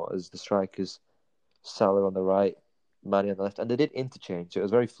Firmino as the strikers, Salah on the right, Mane on the left, and they did interchange, so it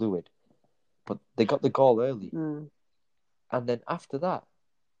was very fluid. But they got the goal early. And then after that,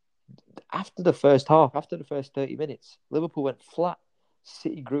 after the first half, after the first 30 minutes, Liverpool went flat.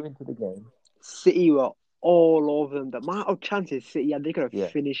 City grew into the game. City were all over them. The amount of chances City had, they could have Yeah.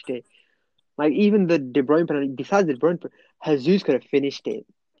 finished it. Like even the De Bruyne penalty, besides the De Bruyne, Jesus could have finished it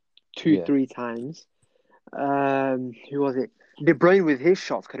Yeah. 3 times. Who was it? De Bruyne with his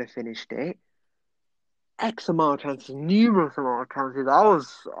shots could have finished it. X amount of chances, numerous amount of chances.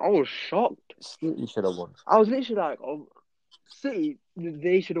 I was shocked. City should have won. I was literally like, oh, City,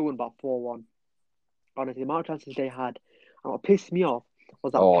 they should have won by 4-1. Honestly, the amount of chances they had. And what pissed me off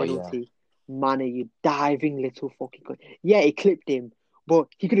was that penalty. Yeah. Mane, you diving little fucking cunt. Yeah, he clipped him, but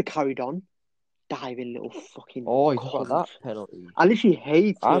he could have carried on. Diving little fucking. Oh, you talking about that penalty? I literally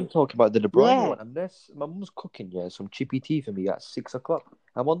hate it. I'm talking about the De Bruyne one. And my mum's cooking some chippy tea for me at 6 o'clock.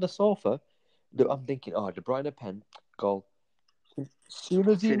 I'm on the sofa. I'm thinking, De Bruyne pen, goal. As soon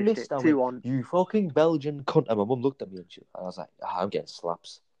as he missed, I went, you fucking Belgian cunt. And my mum looked at me and I was like, I'm getting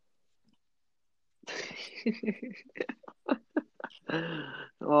slaps.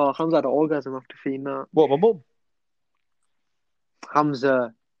 Hamza had an orgasm after seeing that. What, my mum?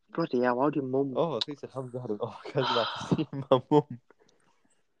 Hamza. Bloody hell, why do your mum? Oh, I think said Hamza had an orgasm after seeing my mum.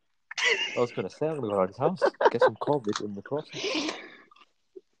 I was going to say, I'm going to go around his house, get some COVID in the process.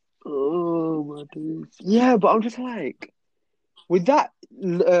 Oh, my dude. Yeah, but I'm just like, with that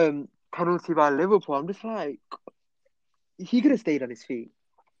penalty by Liverpool, I'm just like, he could have stayed on his feet.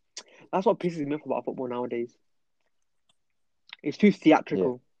 That's what pisses me off about football nowadays. It's too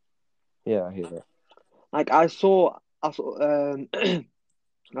theatrical. Yeah, I hear that. Like I was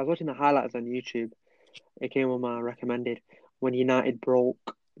watching the highlights on YouTube. It came on my recommended when United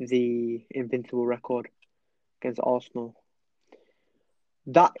broke the invincible record against Arsenal.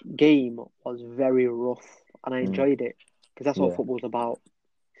 That game was very rough, and I enjoyed it because that's what football's about: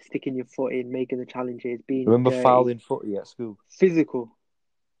 sticking your foot in, making the challenges, being Remember dirty, fouling footy at school? Physical.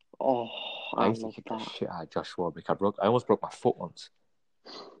 Oh, I used to kick the shit out of Josh Warwick. I almost broke my foot once.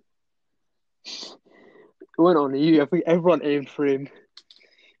 It went on you. I think everyone aimed for him.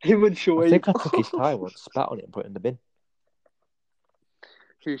 Him and Shoaib. I think I took his tie once, spat on it, and put it in the bin.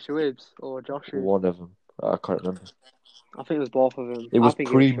 Who, Shoaib's or Joshua? One of them. I can't remember. I think it was both of them. It was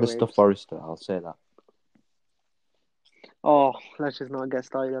pre-Mr. Forrester, I'll say that. Oh, let's just not get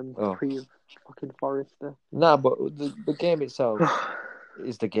started on pre-fucking Forrester. Nah, but the game itself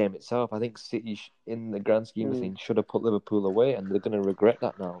is the game itself. I think City, in the grand scheme of things, should have put Liverpool away, and they're going to regret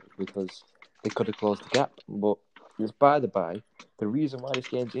that now because they could have closed the gap. But it's by the by. The reason why this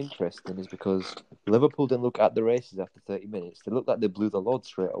game's interesting is because Liverpool didn't look at the races after 30 minutes. They looked like they blew the load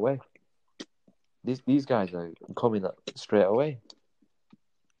straight away. These guys are coming straight away.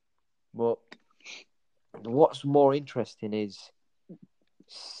 But what's more interesting is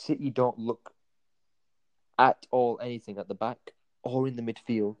City don't look at all anything at the back or in the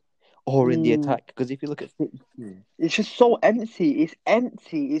midfield or in the attack. Because if you look at City's team, it's just so empty. It's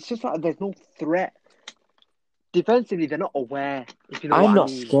empty. It's just like there's no threat. Defensively, they're not aware. If you know I'm what not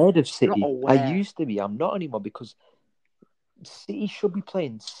I mean. scared of City. Not aware. I used to be. I'm not anymore because City should be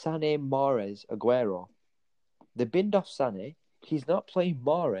playing Sané, Mahrez, Aguero. They binned off Sané. He's not playing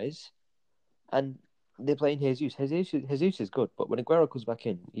Mahrez. And they're playing Jesus. Jesus is good, but when Aguero comes back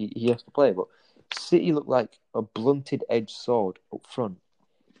in, he has to play. But City look like a blunted edge sword up front.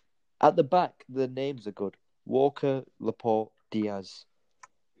 At the back, the names are good. Walker, Laporte, Diaz.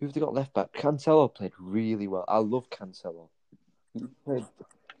 Who have they got left back? Cancelo played really well. I love Cancelo.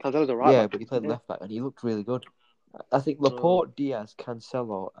 Cancelo's a right back. But he played left back and he looked really good. I think Laporte, Diaz,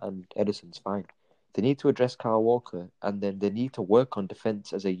 Cancelo and Edison's fine. They need to address Kyle Walker and then they need to work on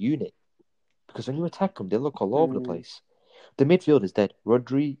defence as a unit. Because when you attack them, they look all over the place. The midfield is dead.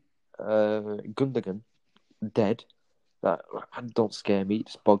 Rodri, Gundogan, dead. That don't scare me.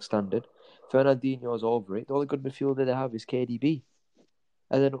 It's bog standard. Fernandinho's over it. The only good midfielder they have is KDB.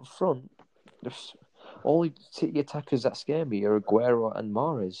 And then up front, there's only City attackers that scare me are Aguero and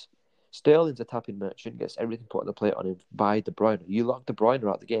Mahrez. Sterling's a tapping merchant, gets everything put on the plate on him by De Bruyne. You lock De Bruyne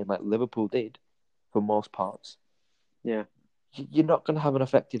out of the game like Liverpool did for most parts. Yeah. You're not going to have an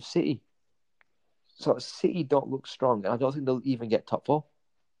effective City. So City don't look strong, and I don't think they'll even get top four.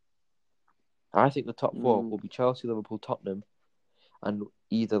 I think the top four will be Chelsea, Liverpool, Tottenham, and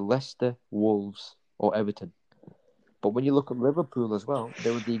either Leicester, Wolves, or Everton. But when you look at Liverpool as well,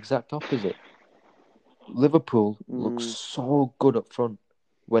 they were the exact opposite. Liverpool looks so good up front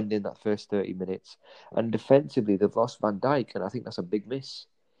when in that first 30 minutes. And defensively, they've lost Van Dijk, and I think that's a big miss.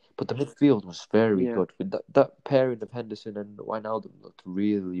 But the midfield was very good. With that pairing of Henderson and Wijnaldum looked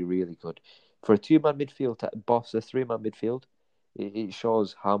really, really good. For a two-man midfield to boss a three-man midfield, it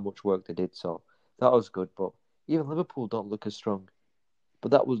shows how much work they did. So that was good. But even Liverpool don't look as strong.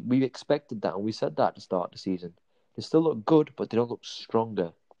 But we expected that, and we said that at the start of the season. They still look good, but they don't look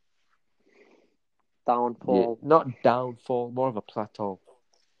stronger. Downfall. Yeah, not downfall, more of a plateau.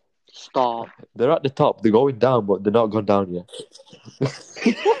 Start. They're at the top. They're going down, but they're not gone down yet.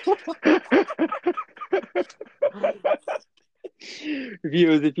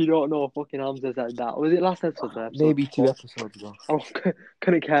 Viewers, if you don't know, fucking Hamza said that. Was it last episode? Maybe 2 episodes ago. I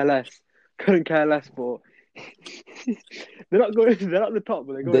couldn't care less. Couldn't care less, but they're not going. They're not at the top,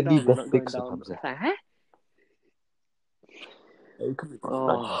 but they're going They down. need They're the not going fix down. Hamza. Huh?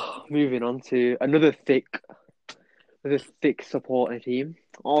 Oh, moving on to another thick supporter team,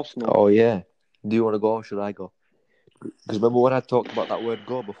 Arsenal. Oh yeah. Do you want to go or should I go? Because remember when I talked about that word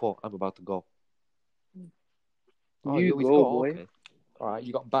 "go" before? I'm about to go. You go, boy. Okay. All right,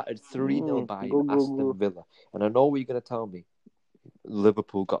 you got battered 3-0 by go, Aston Villa, and I know what you're going to tell me.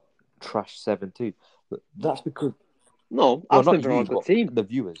 Liverpool got trashed 7-2. That's because Aston Villa are a good team. The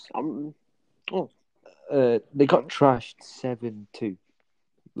viewers. They got trashed 7-2.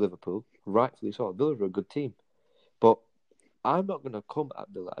 Liverpool, rightfully so. Villa are a good team, but I'm not going to come at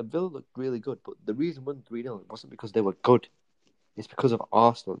Villa. Villa looked really good, but the reason we won 3-0 wasn't because they were good. It's because of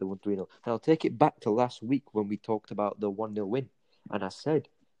Arsenal they won 3-0. And I'll take it back to last week when we talked about the 1-0 win. And I said,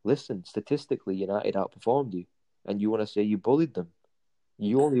 listen, statistically, United outperformed you. And you want to say you bullied them.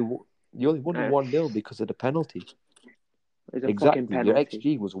 You only won 1-0 because of the penalty. Exactly. Your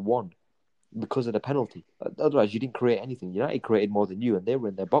XG was 1 because of the penalty. Otherwise, you didn't create anything. United created more than you, and they were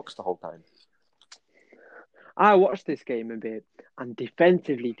in their box the whole time. I watched this game a bit, and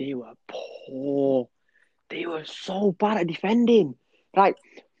defensively, they were poor. They were so bad at defending. Like,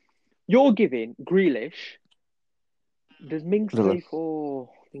 you're giving Grealish. Does Mings play for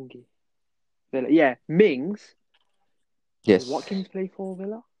thingy? Villa? Yeah, Mings. Yes. Does Watkins play for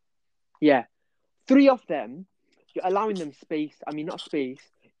Villa? Yeah. 3 of them, you're allowing them space. I mean, not space.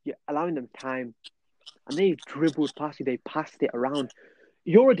 You're allowing them time. And they dribbled past you. They passed it around.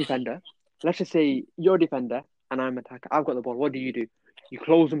 You're a defender. Let's just say you're a defender and I'm an attacker. I've got the ball. What do? You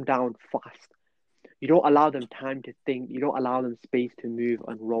close them down fast. You don't allow them time to think. You don't allow them space to move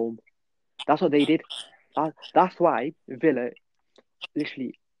and roam. That's what they did. That's why Villa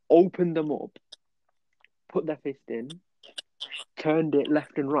literally opened them up, put their fist in, turned it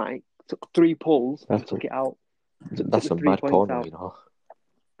left and right, took 3 pulls and took it out. That's some bad corner, you know.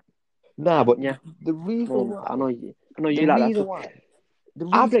 Nah, but the reason why... I know you like that.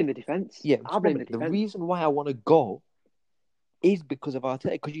 I blame the defence. Yeah, I blame the defence. The reason why I want to go is because of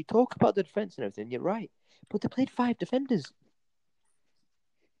Arteta. Because you talk about the defence and everything, you're right. But they played 5 defenders.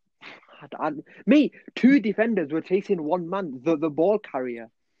 Mate, 2 defenders were chasing 1 man, the ball carrier.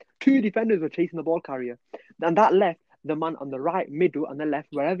 2 defenders were chasing the ball carrier. And that left the man on the right, middle, and the left,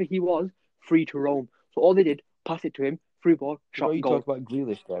 wherever he was, free to roam. So all they did, pass it to him, free ball, shot, you goal. Talk about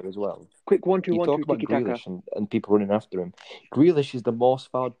Grealish there as well. Quick 1-2-1-2 You talk about Grealish and people running after him. Grealish is the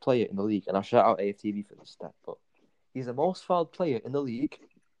most fouled player in the league, and I shout out AFTV for this stat, but he's the most fouled player in the league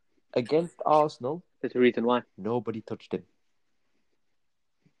against Arsenal. There's a reason why. Nobody touched him.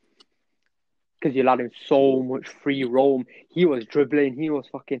 Because you allowed him so much free roam. He was dribbling. He was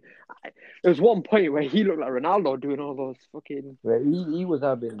fucking... There was one point where he looked like Ronaldo doing all those fucking... He was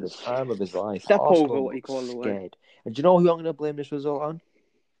having the time of his life. Step Arsenal over what he called scared. away. And do you know who I'm going to blame this result on?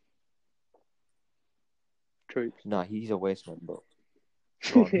 Troops. Nah, he's a waste man, but...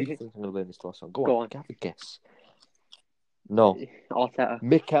 Go on, who do you think I'm going to blame this loss on? Go on. Have a guess. No. Arteta.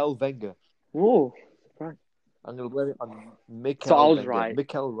 Mikel Wenger. Oh, surprise. I'm going to blame it on Mikel So I was Wenger. right.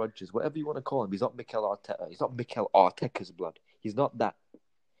 Mikel Rodgers, whatever you want to call him. He's not Mikel Arteta. He's not Mikel Arteta's blood. He's not that.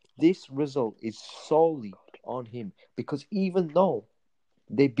 This result is solely on him because even though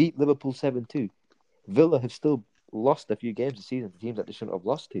they beat Liverpool 7-2, Villa have still lost a few games this season to teams that they shouldn't have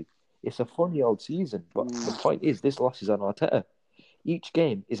lost to. It's a funny old season, but the point is this loss is on Arteta. Each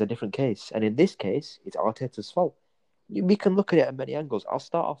game is a different case, and in this case, it's Arteta's fault. We can look at it at many angles. I'll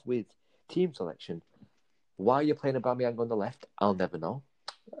start off with team selection. Why you're playing Aubameyang on the left, I'll never know.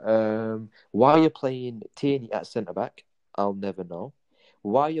 Why you're playing Tierney at centre back, I'll never know.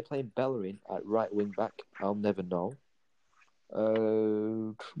 Why you're playing Bellerin at right wing back, I'll never know.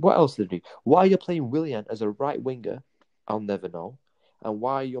 What else did they do? Why you're playing Willian as a right winger, I'll never know. And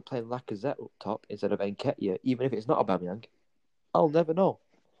why you're playing Lacazette up top instead of Nketiah, even if it's not Aubameyang, I'll never know.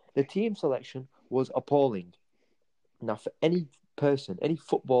 The team selection was appalling. Now, for any person, any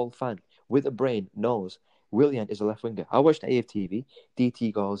football fan with a brain knows Willian is a left winger. I watched AFTV.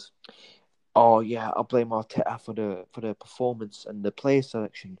 DT goes, "Oh yeah, I'll blame Arteta for the performance and the player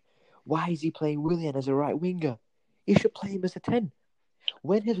selection. Why is he playing Willian as a right winger? He should play him as a 10.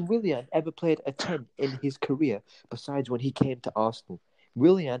 When has Willian ever played a 10 in his career besides when he came to Arsenal?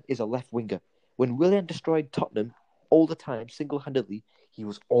 Willian is a left winger. When Willian destroyed Tottenham all the time, single-handedly, he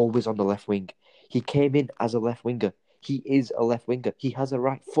was always on the left wing. He came in as a left winger. He is a left winger. He has a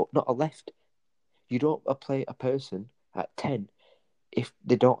right foot, not a left. You don't play a person at 10 if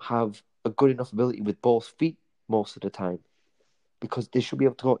they don't have a good enough ability with both feet most of the time, because they should be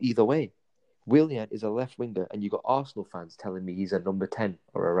able to go either way. Willian is a left winger, and you got Arsenal fans telling me he's a number 10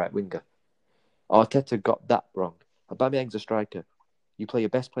 or a right winger. Arteta got that wrong. Aubameyang's a striker. You play your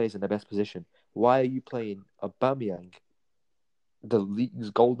best players in their best position. Why are you playing Aubameyang, the league's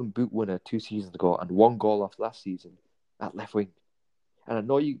golden boot winner 2 seasons ago and 1 goal off last season, at left wing? And I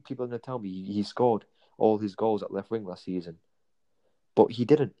know you people are going to tell me he scored all his goals at left wing last season, but he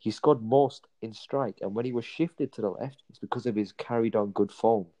didn't. He scored most in strike, and when he was shifted to the left, it's because of his carried on good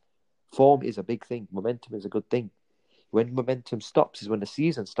form. Form is a big thing. Momentum is a good thing. When momentum stops is when the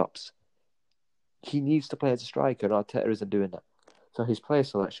season stops. He needs to play as a striker, and Arteta isn't doing that. So his player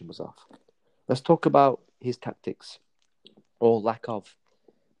selection was off. Let's talk about his tactics, or lack of.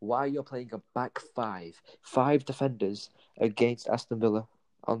 Why you're playing a back 5 defenders against Aston Villa,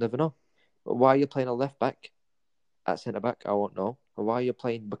 I'll never know. Why you're playing a left back at centre back, I won't know. And why you're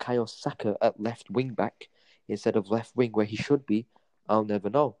playing Bukayo Saka at left wing back instead of left wing where he should be, I'll never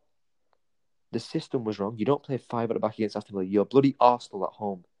know. The system was wrong. You don't play 5 at the back against Aston Villa. You're bloody Arsenal at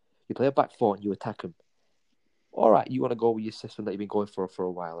home. You play a back 4 and you attack them. All right, you want to go with your system that you've been going for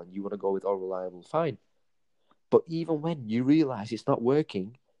a while, and you want to go with all reliable, fine. But even when you realise it's not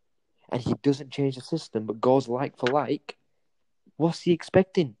working, and he doesn't change the system but goes like for like, what's he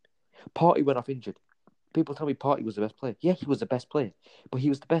expecting? Partey went off injured. People tell me Partey was the best player. Yeah, he was the best player, but he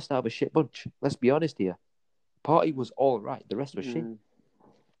was the best out of a shit bunch. Let's be honest here. Partey was all right. The rest was shit.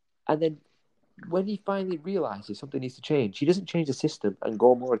 And then when he finally realises something needs to change, he doesn't change the system and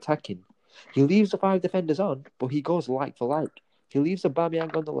go more attacking. He leaves the 5 defenders on, but he goes like for like. He leaves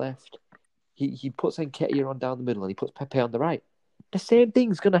Aubameyang on the left. He puts Nketiah on down the middle, and he puts Pepe on the right. The same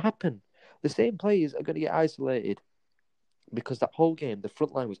thing's going to happen. The same players are going to get isolated because that whole game, the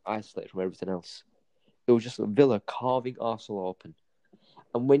front line was isolated from everything else. It was just Villa carving Arsenal open.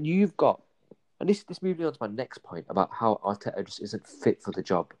 And when you've got... And this moves me on to my next point about how Arteta just isn't fit for the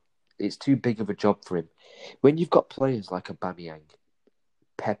job. It's too big of a job for him. When you've got players like Aubameyang,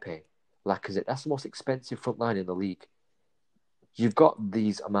 Pepe, Lacazette, that's the most expensive front line in the league. You've got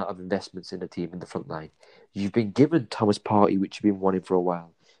these amount of investments in the team in the front line. You've been given Thomas Partey, which you've been wanting for a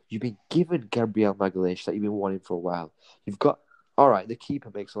while. You've been given Gabriel Magalhaes that you've been wanting for a while. You've got... All right, the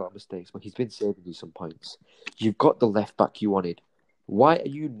keeper makes a lot of mistakes, but he's been saving you some points. You've got the left back you wanted. Why are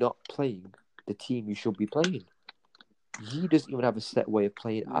you not playing the team you should be playing? He doesn't even have a set way of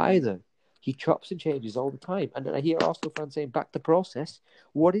playing either. He chops and changes all the time. And then I hear Arsenal fans saying, back to process.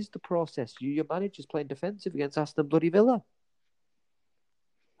 What is the process? Your manager's playing defensive against Aston bloody Villa.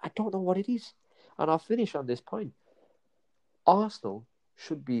 I don't know what it is. And I'll finish on this point. Arsenal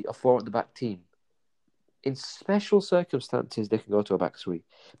should be a 4 at the back team. In special circumstances, they can go to a back 3.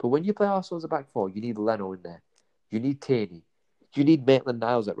 But when you play Arsenal as a back 4, you need Leno in there. You need Tierney. You need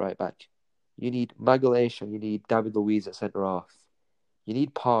Maitland-Niles at right back. You need Magalhaes and you need David Luiz at centre half. You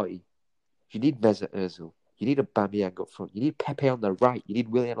need Partey. You need Mesut Ozil. You need Aubameyang up front. You need Pepe on the right. You need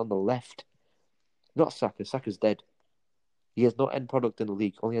Willian on the left. Not Saka. Saka's dead. He has no end product in the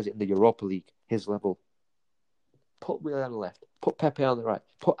league. Only has it in the Europa League. His level. Put Willian on the left. Put Pepe on the right.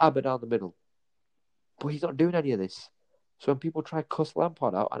 Put Abba down the middle. But he's not doing any of this. So when people try to cuss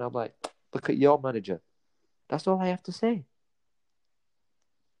Lampard out, and I'm like, look at your manager. That's all I have to say.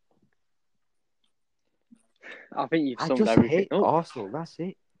 I think you've I summed just everything hate up. Arsenal. That's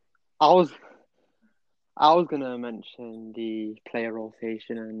it. I was I was gonna mention the player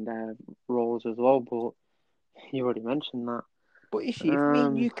rotation and roles as well, but you already mentioned that. But Ishi, if me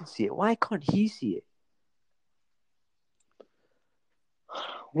and you can see it, why can't he see it?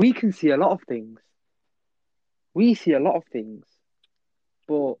 We can see a lot of things. We see a lot of things,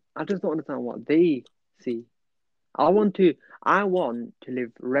 but I just don't understand what they see. I want to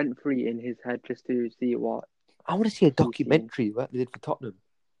live rent free in his head just to see what I want to see a he's seeing. documentary what they did for Tottenham,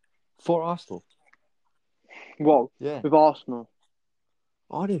 for Arsenal. What Yeah, with Arsenal?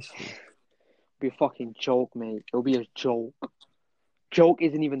 honestly. It'll be a fucking joke, mate. It'll be a joke. Joke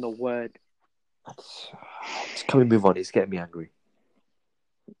isn't even the word. Can we move on? It's getting me angry.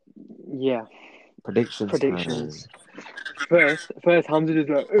 Yeah, Predictions time. predictions. First, Hamza is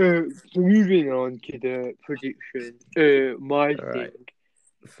like, so moving on to the prediction. My All thing. right,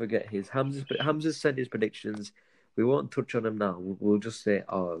 forget his. Hamza's sent his predictions. We won't touch on them now. We'll just say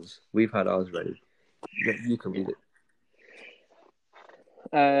ours. We've had ours ready. You can read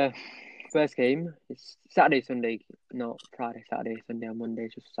it. First game. It's Saturday, Sunday. Not Friday, Saturday, Sunday, and Monday.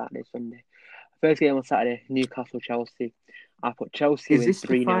 It's just Saturday, Sunday. First game on Saturday, Newcastle, Chelsea. I put Chelsea Is win this the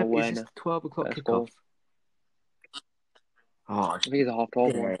 3-0 Is this Werner. the 12 o'clock First kickoff? goal. Oh, I think it's a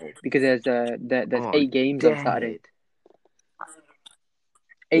half-12 one dead. because there's 8 games on Saturday. Dead.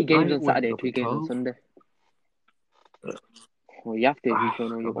 8 games I on went Saturday, up 2 at games on 12. Sunday. Well, you have to if you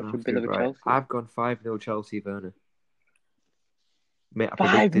know you're I'm gonna watching have Bill to. of Right, Chelsea. I've gone 5-0 Chelsea, Werner. Mate, I 5-0.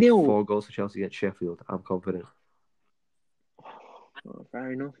 predicted 4 goals for Chelsea against Sheffield. I'm confident. Oh,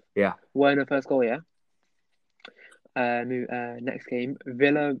 fair enough. Yeah. Werner first goal, yeah. Next game,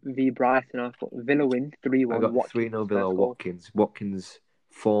 Villa v Brighton. I thought Villa win 3-1. I got Watkins 3-0 Villa first goal. Watkins. Watkins'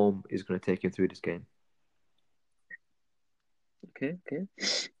 form is going to take him through this game. Okay.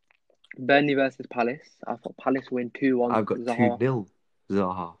 Burnley versus Palace. I thought Palace win 2-1. I've got Zaha. 2-0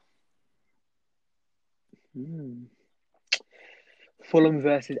 Zaha. Fulham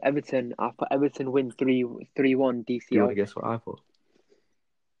versus Everton. I thought Everton win 3-1 Do you want DCL. to guess what I put?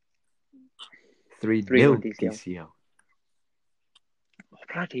 3-1 3-0 DCL. DCL. Oh,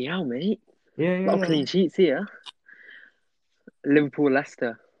 bloody hell, mate. Yeah. A lot of clean sheets here. Liverpool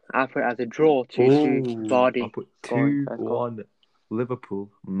Leicester. I put it as a draw 2-2. Vardy I put scoring first goal. 2-1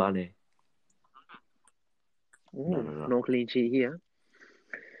 Liverpool Mane. Ooh, no clean sheet here.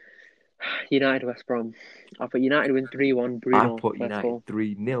 United West Brom. I put United win 3-1. Bruno I put first United goal.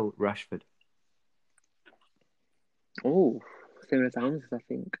 3-0 Rashford. Oh, similar to Hamza's, I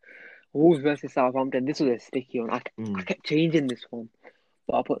think. Wolves versus Southampton. This was a sticky one. I kept changing this one.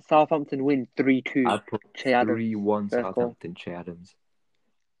 But I put Southampton win 3-2. I put Che Adams 3-1 first goal. Southampton, Che Adams.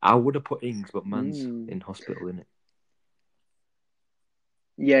 I would have put Ings, but man's in hospital, innit?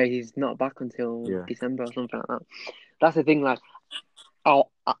 Yeah, he's not back until December or something like that. That's the thing, like, I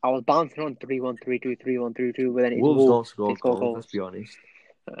was bouncing on 3-1, 3-2, 3-1, 3-2, but then it's Wolves don't Wolves. score They score goals, goals. let's be honest.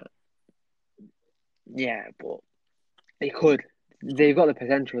 Yeah, but they could. They've got the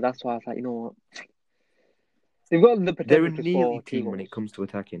potential. That's why I was like, you know what? They've got the They're a potential to nearly score 2 team goals. when it comes to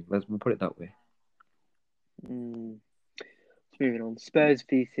attacking. We'll put it that way. Moving on. Spurs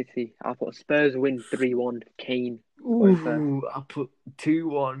v City. I thought Spurs win 3-1. Kane going first. Ooh, I put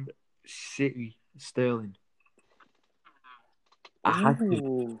 2-1 City, Sterling. I had to.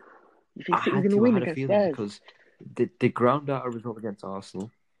 You think I City's had going to to. I win had a against feeling Spurs? because they ground out a result against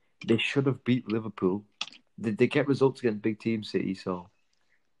Arsenal. They should have beat Liverpool. They get results against big team City, so.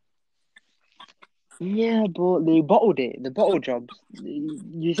 Yeah, but they bottled it. The bottle jobs.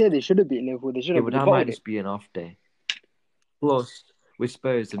 You said they should have beat Liverpool. They should Yeah, have, but but they that might bottled it. just be an off day. Plus, with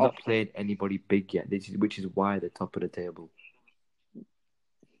Spurs, they've not Off day. played anybody big yet, which is why they're top of the table.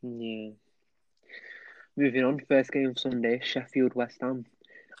 Yeah. Moving on. First game of Sunday. Sheffield West Ham.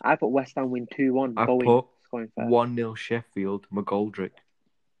 I put West Ham win 2-1. I Bowen put scoring first. 1-0 Sheffield, McGoldrick.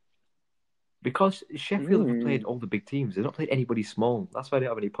 Because Sheffield have played all the big teams. They've not played anybody small. That's why they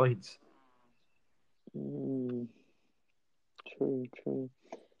don't have any points. True.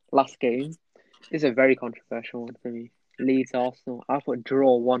 Last game. This is a very controversial one for me. Leeds Arsenal. I put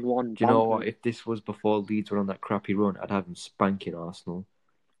draw 1-1. Do you know what? If this was before Leeds were on that crappy run, I'd have them spanking Arsenal.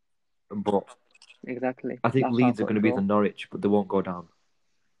 But Exactly. I think That's why I Leeds are put going to be draw. the Norwich, but they won't go down.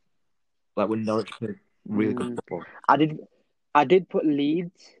 Like when Norwich played really good football. I did put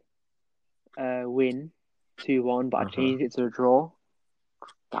Leeds win 2-1, but I changed it to a draw.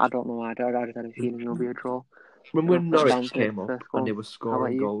 I don't know why. I just had a feeling it'll be a draw. Remember when And I put Norwich Dante came up first and goal. they were How about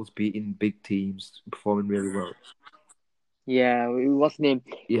scoring you? goals, beating big teams, performing really well? Yeah, what's his name?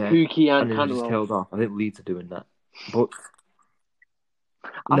 Yeah, Pookie and and then just Cantwell. held off. I think Leeds are doing that. But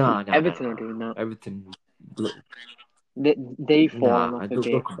Everton are doing that. Everton. They've fallen off a they'll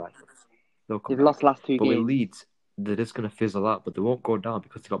bit. come back. They'll come They've lost last two But with games. Leeds, they're just going to fizzle out, but they won't go down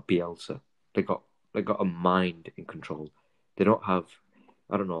because they got Bielsa. They got a mind in control. They don't have,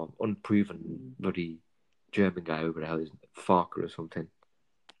 I don't know, unproven bloody German guy over the hell is Farker or something.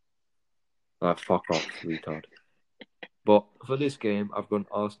 Fuck off, retard. But for this game, I've gone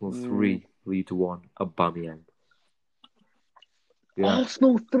Arsenal 3, Leeds 1, Aubameyang. Yeah.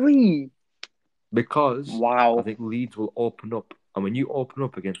 Arsenal 3. Because Wow. I think Leeds will open up. And when you open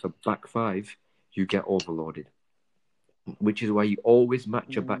up against a back five, you get overloaded. Which is why you always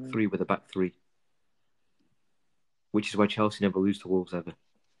match a back three with a back three. Which is why Chelsea never lose to Wolves ever.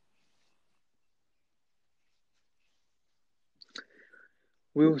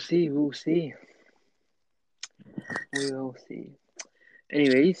 We'll see.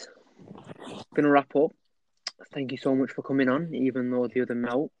 Anyways, gonna wrap up. Thank you so much for coming on, even though the other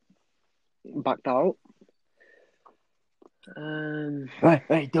melt backed out.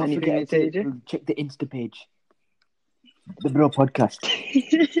 Right, don't anything forget to say, to check the Insta page. The Bro Podcast.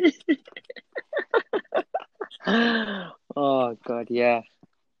 Oh God, yeah.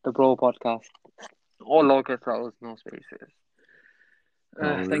 The Bro Podcast. All lowercase, no spaces.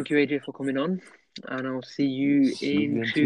 Thank you, AJ, for coming on, and I'll see you in 2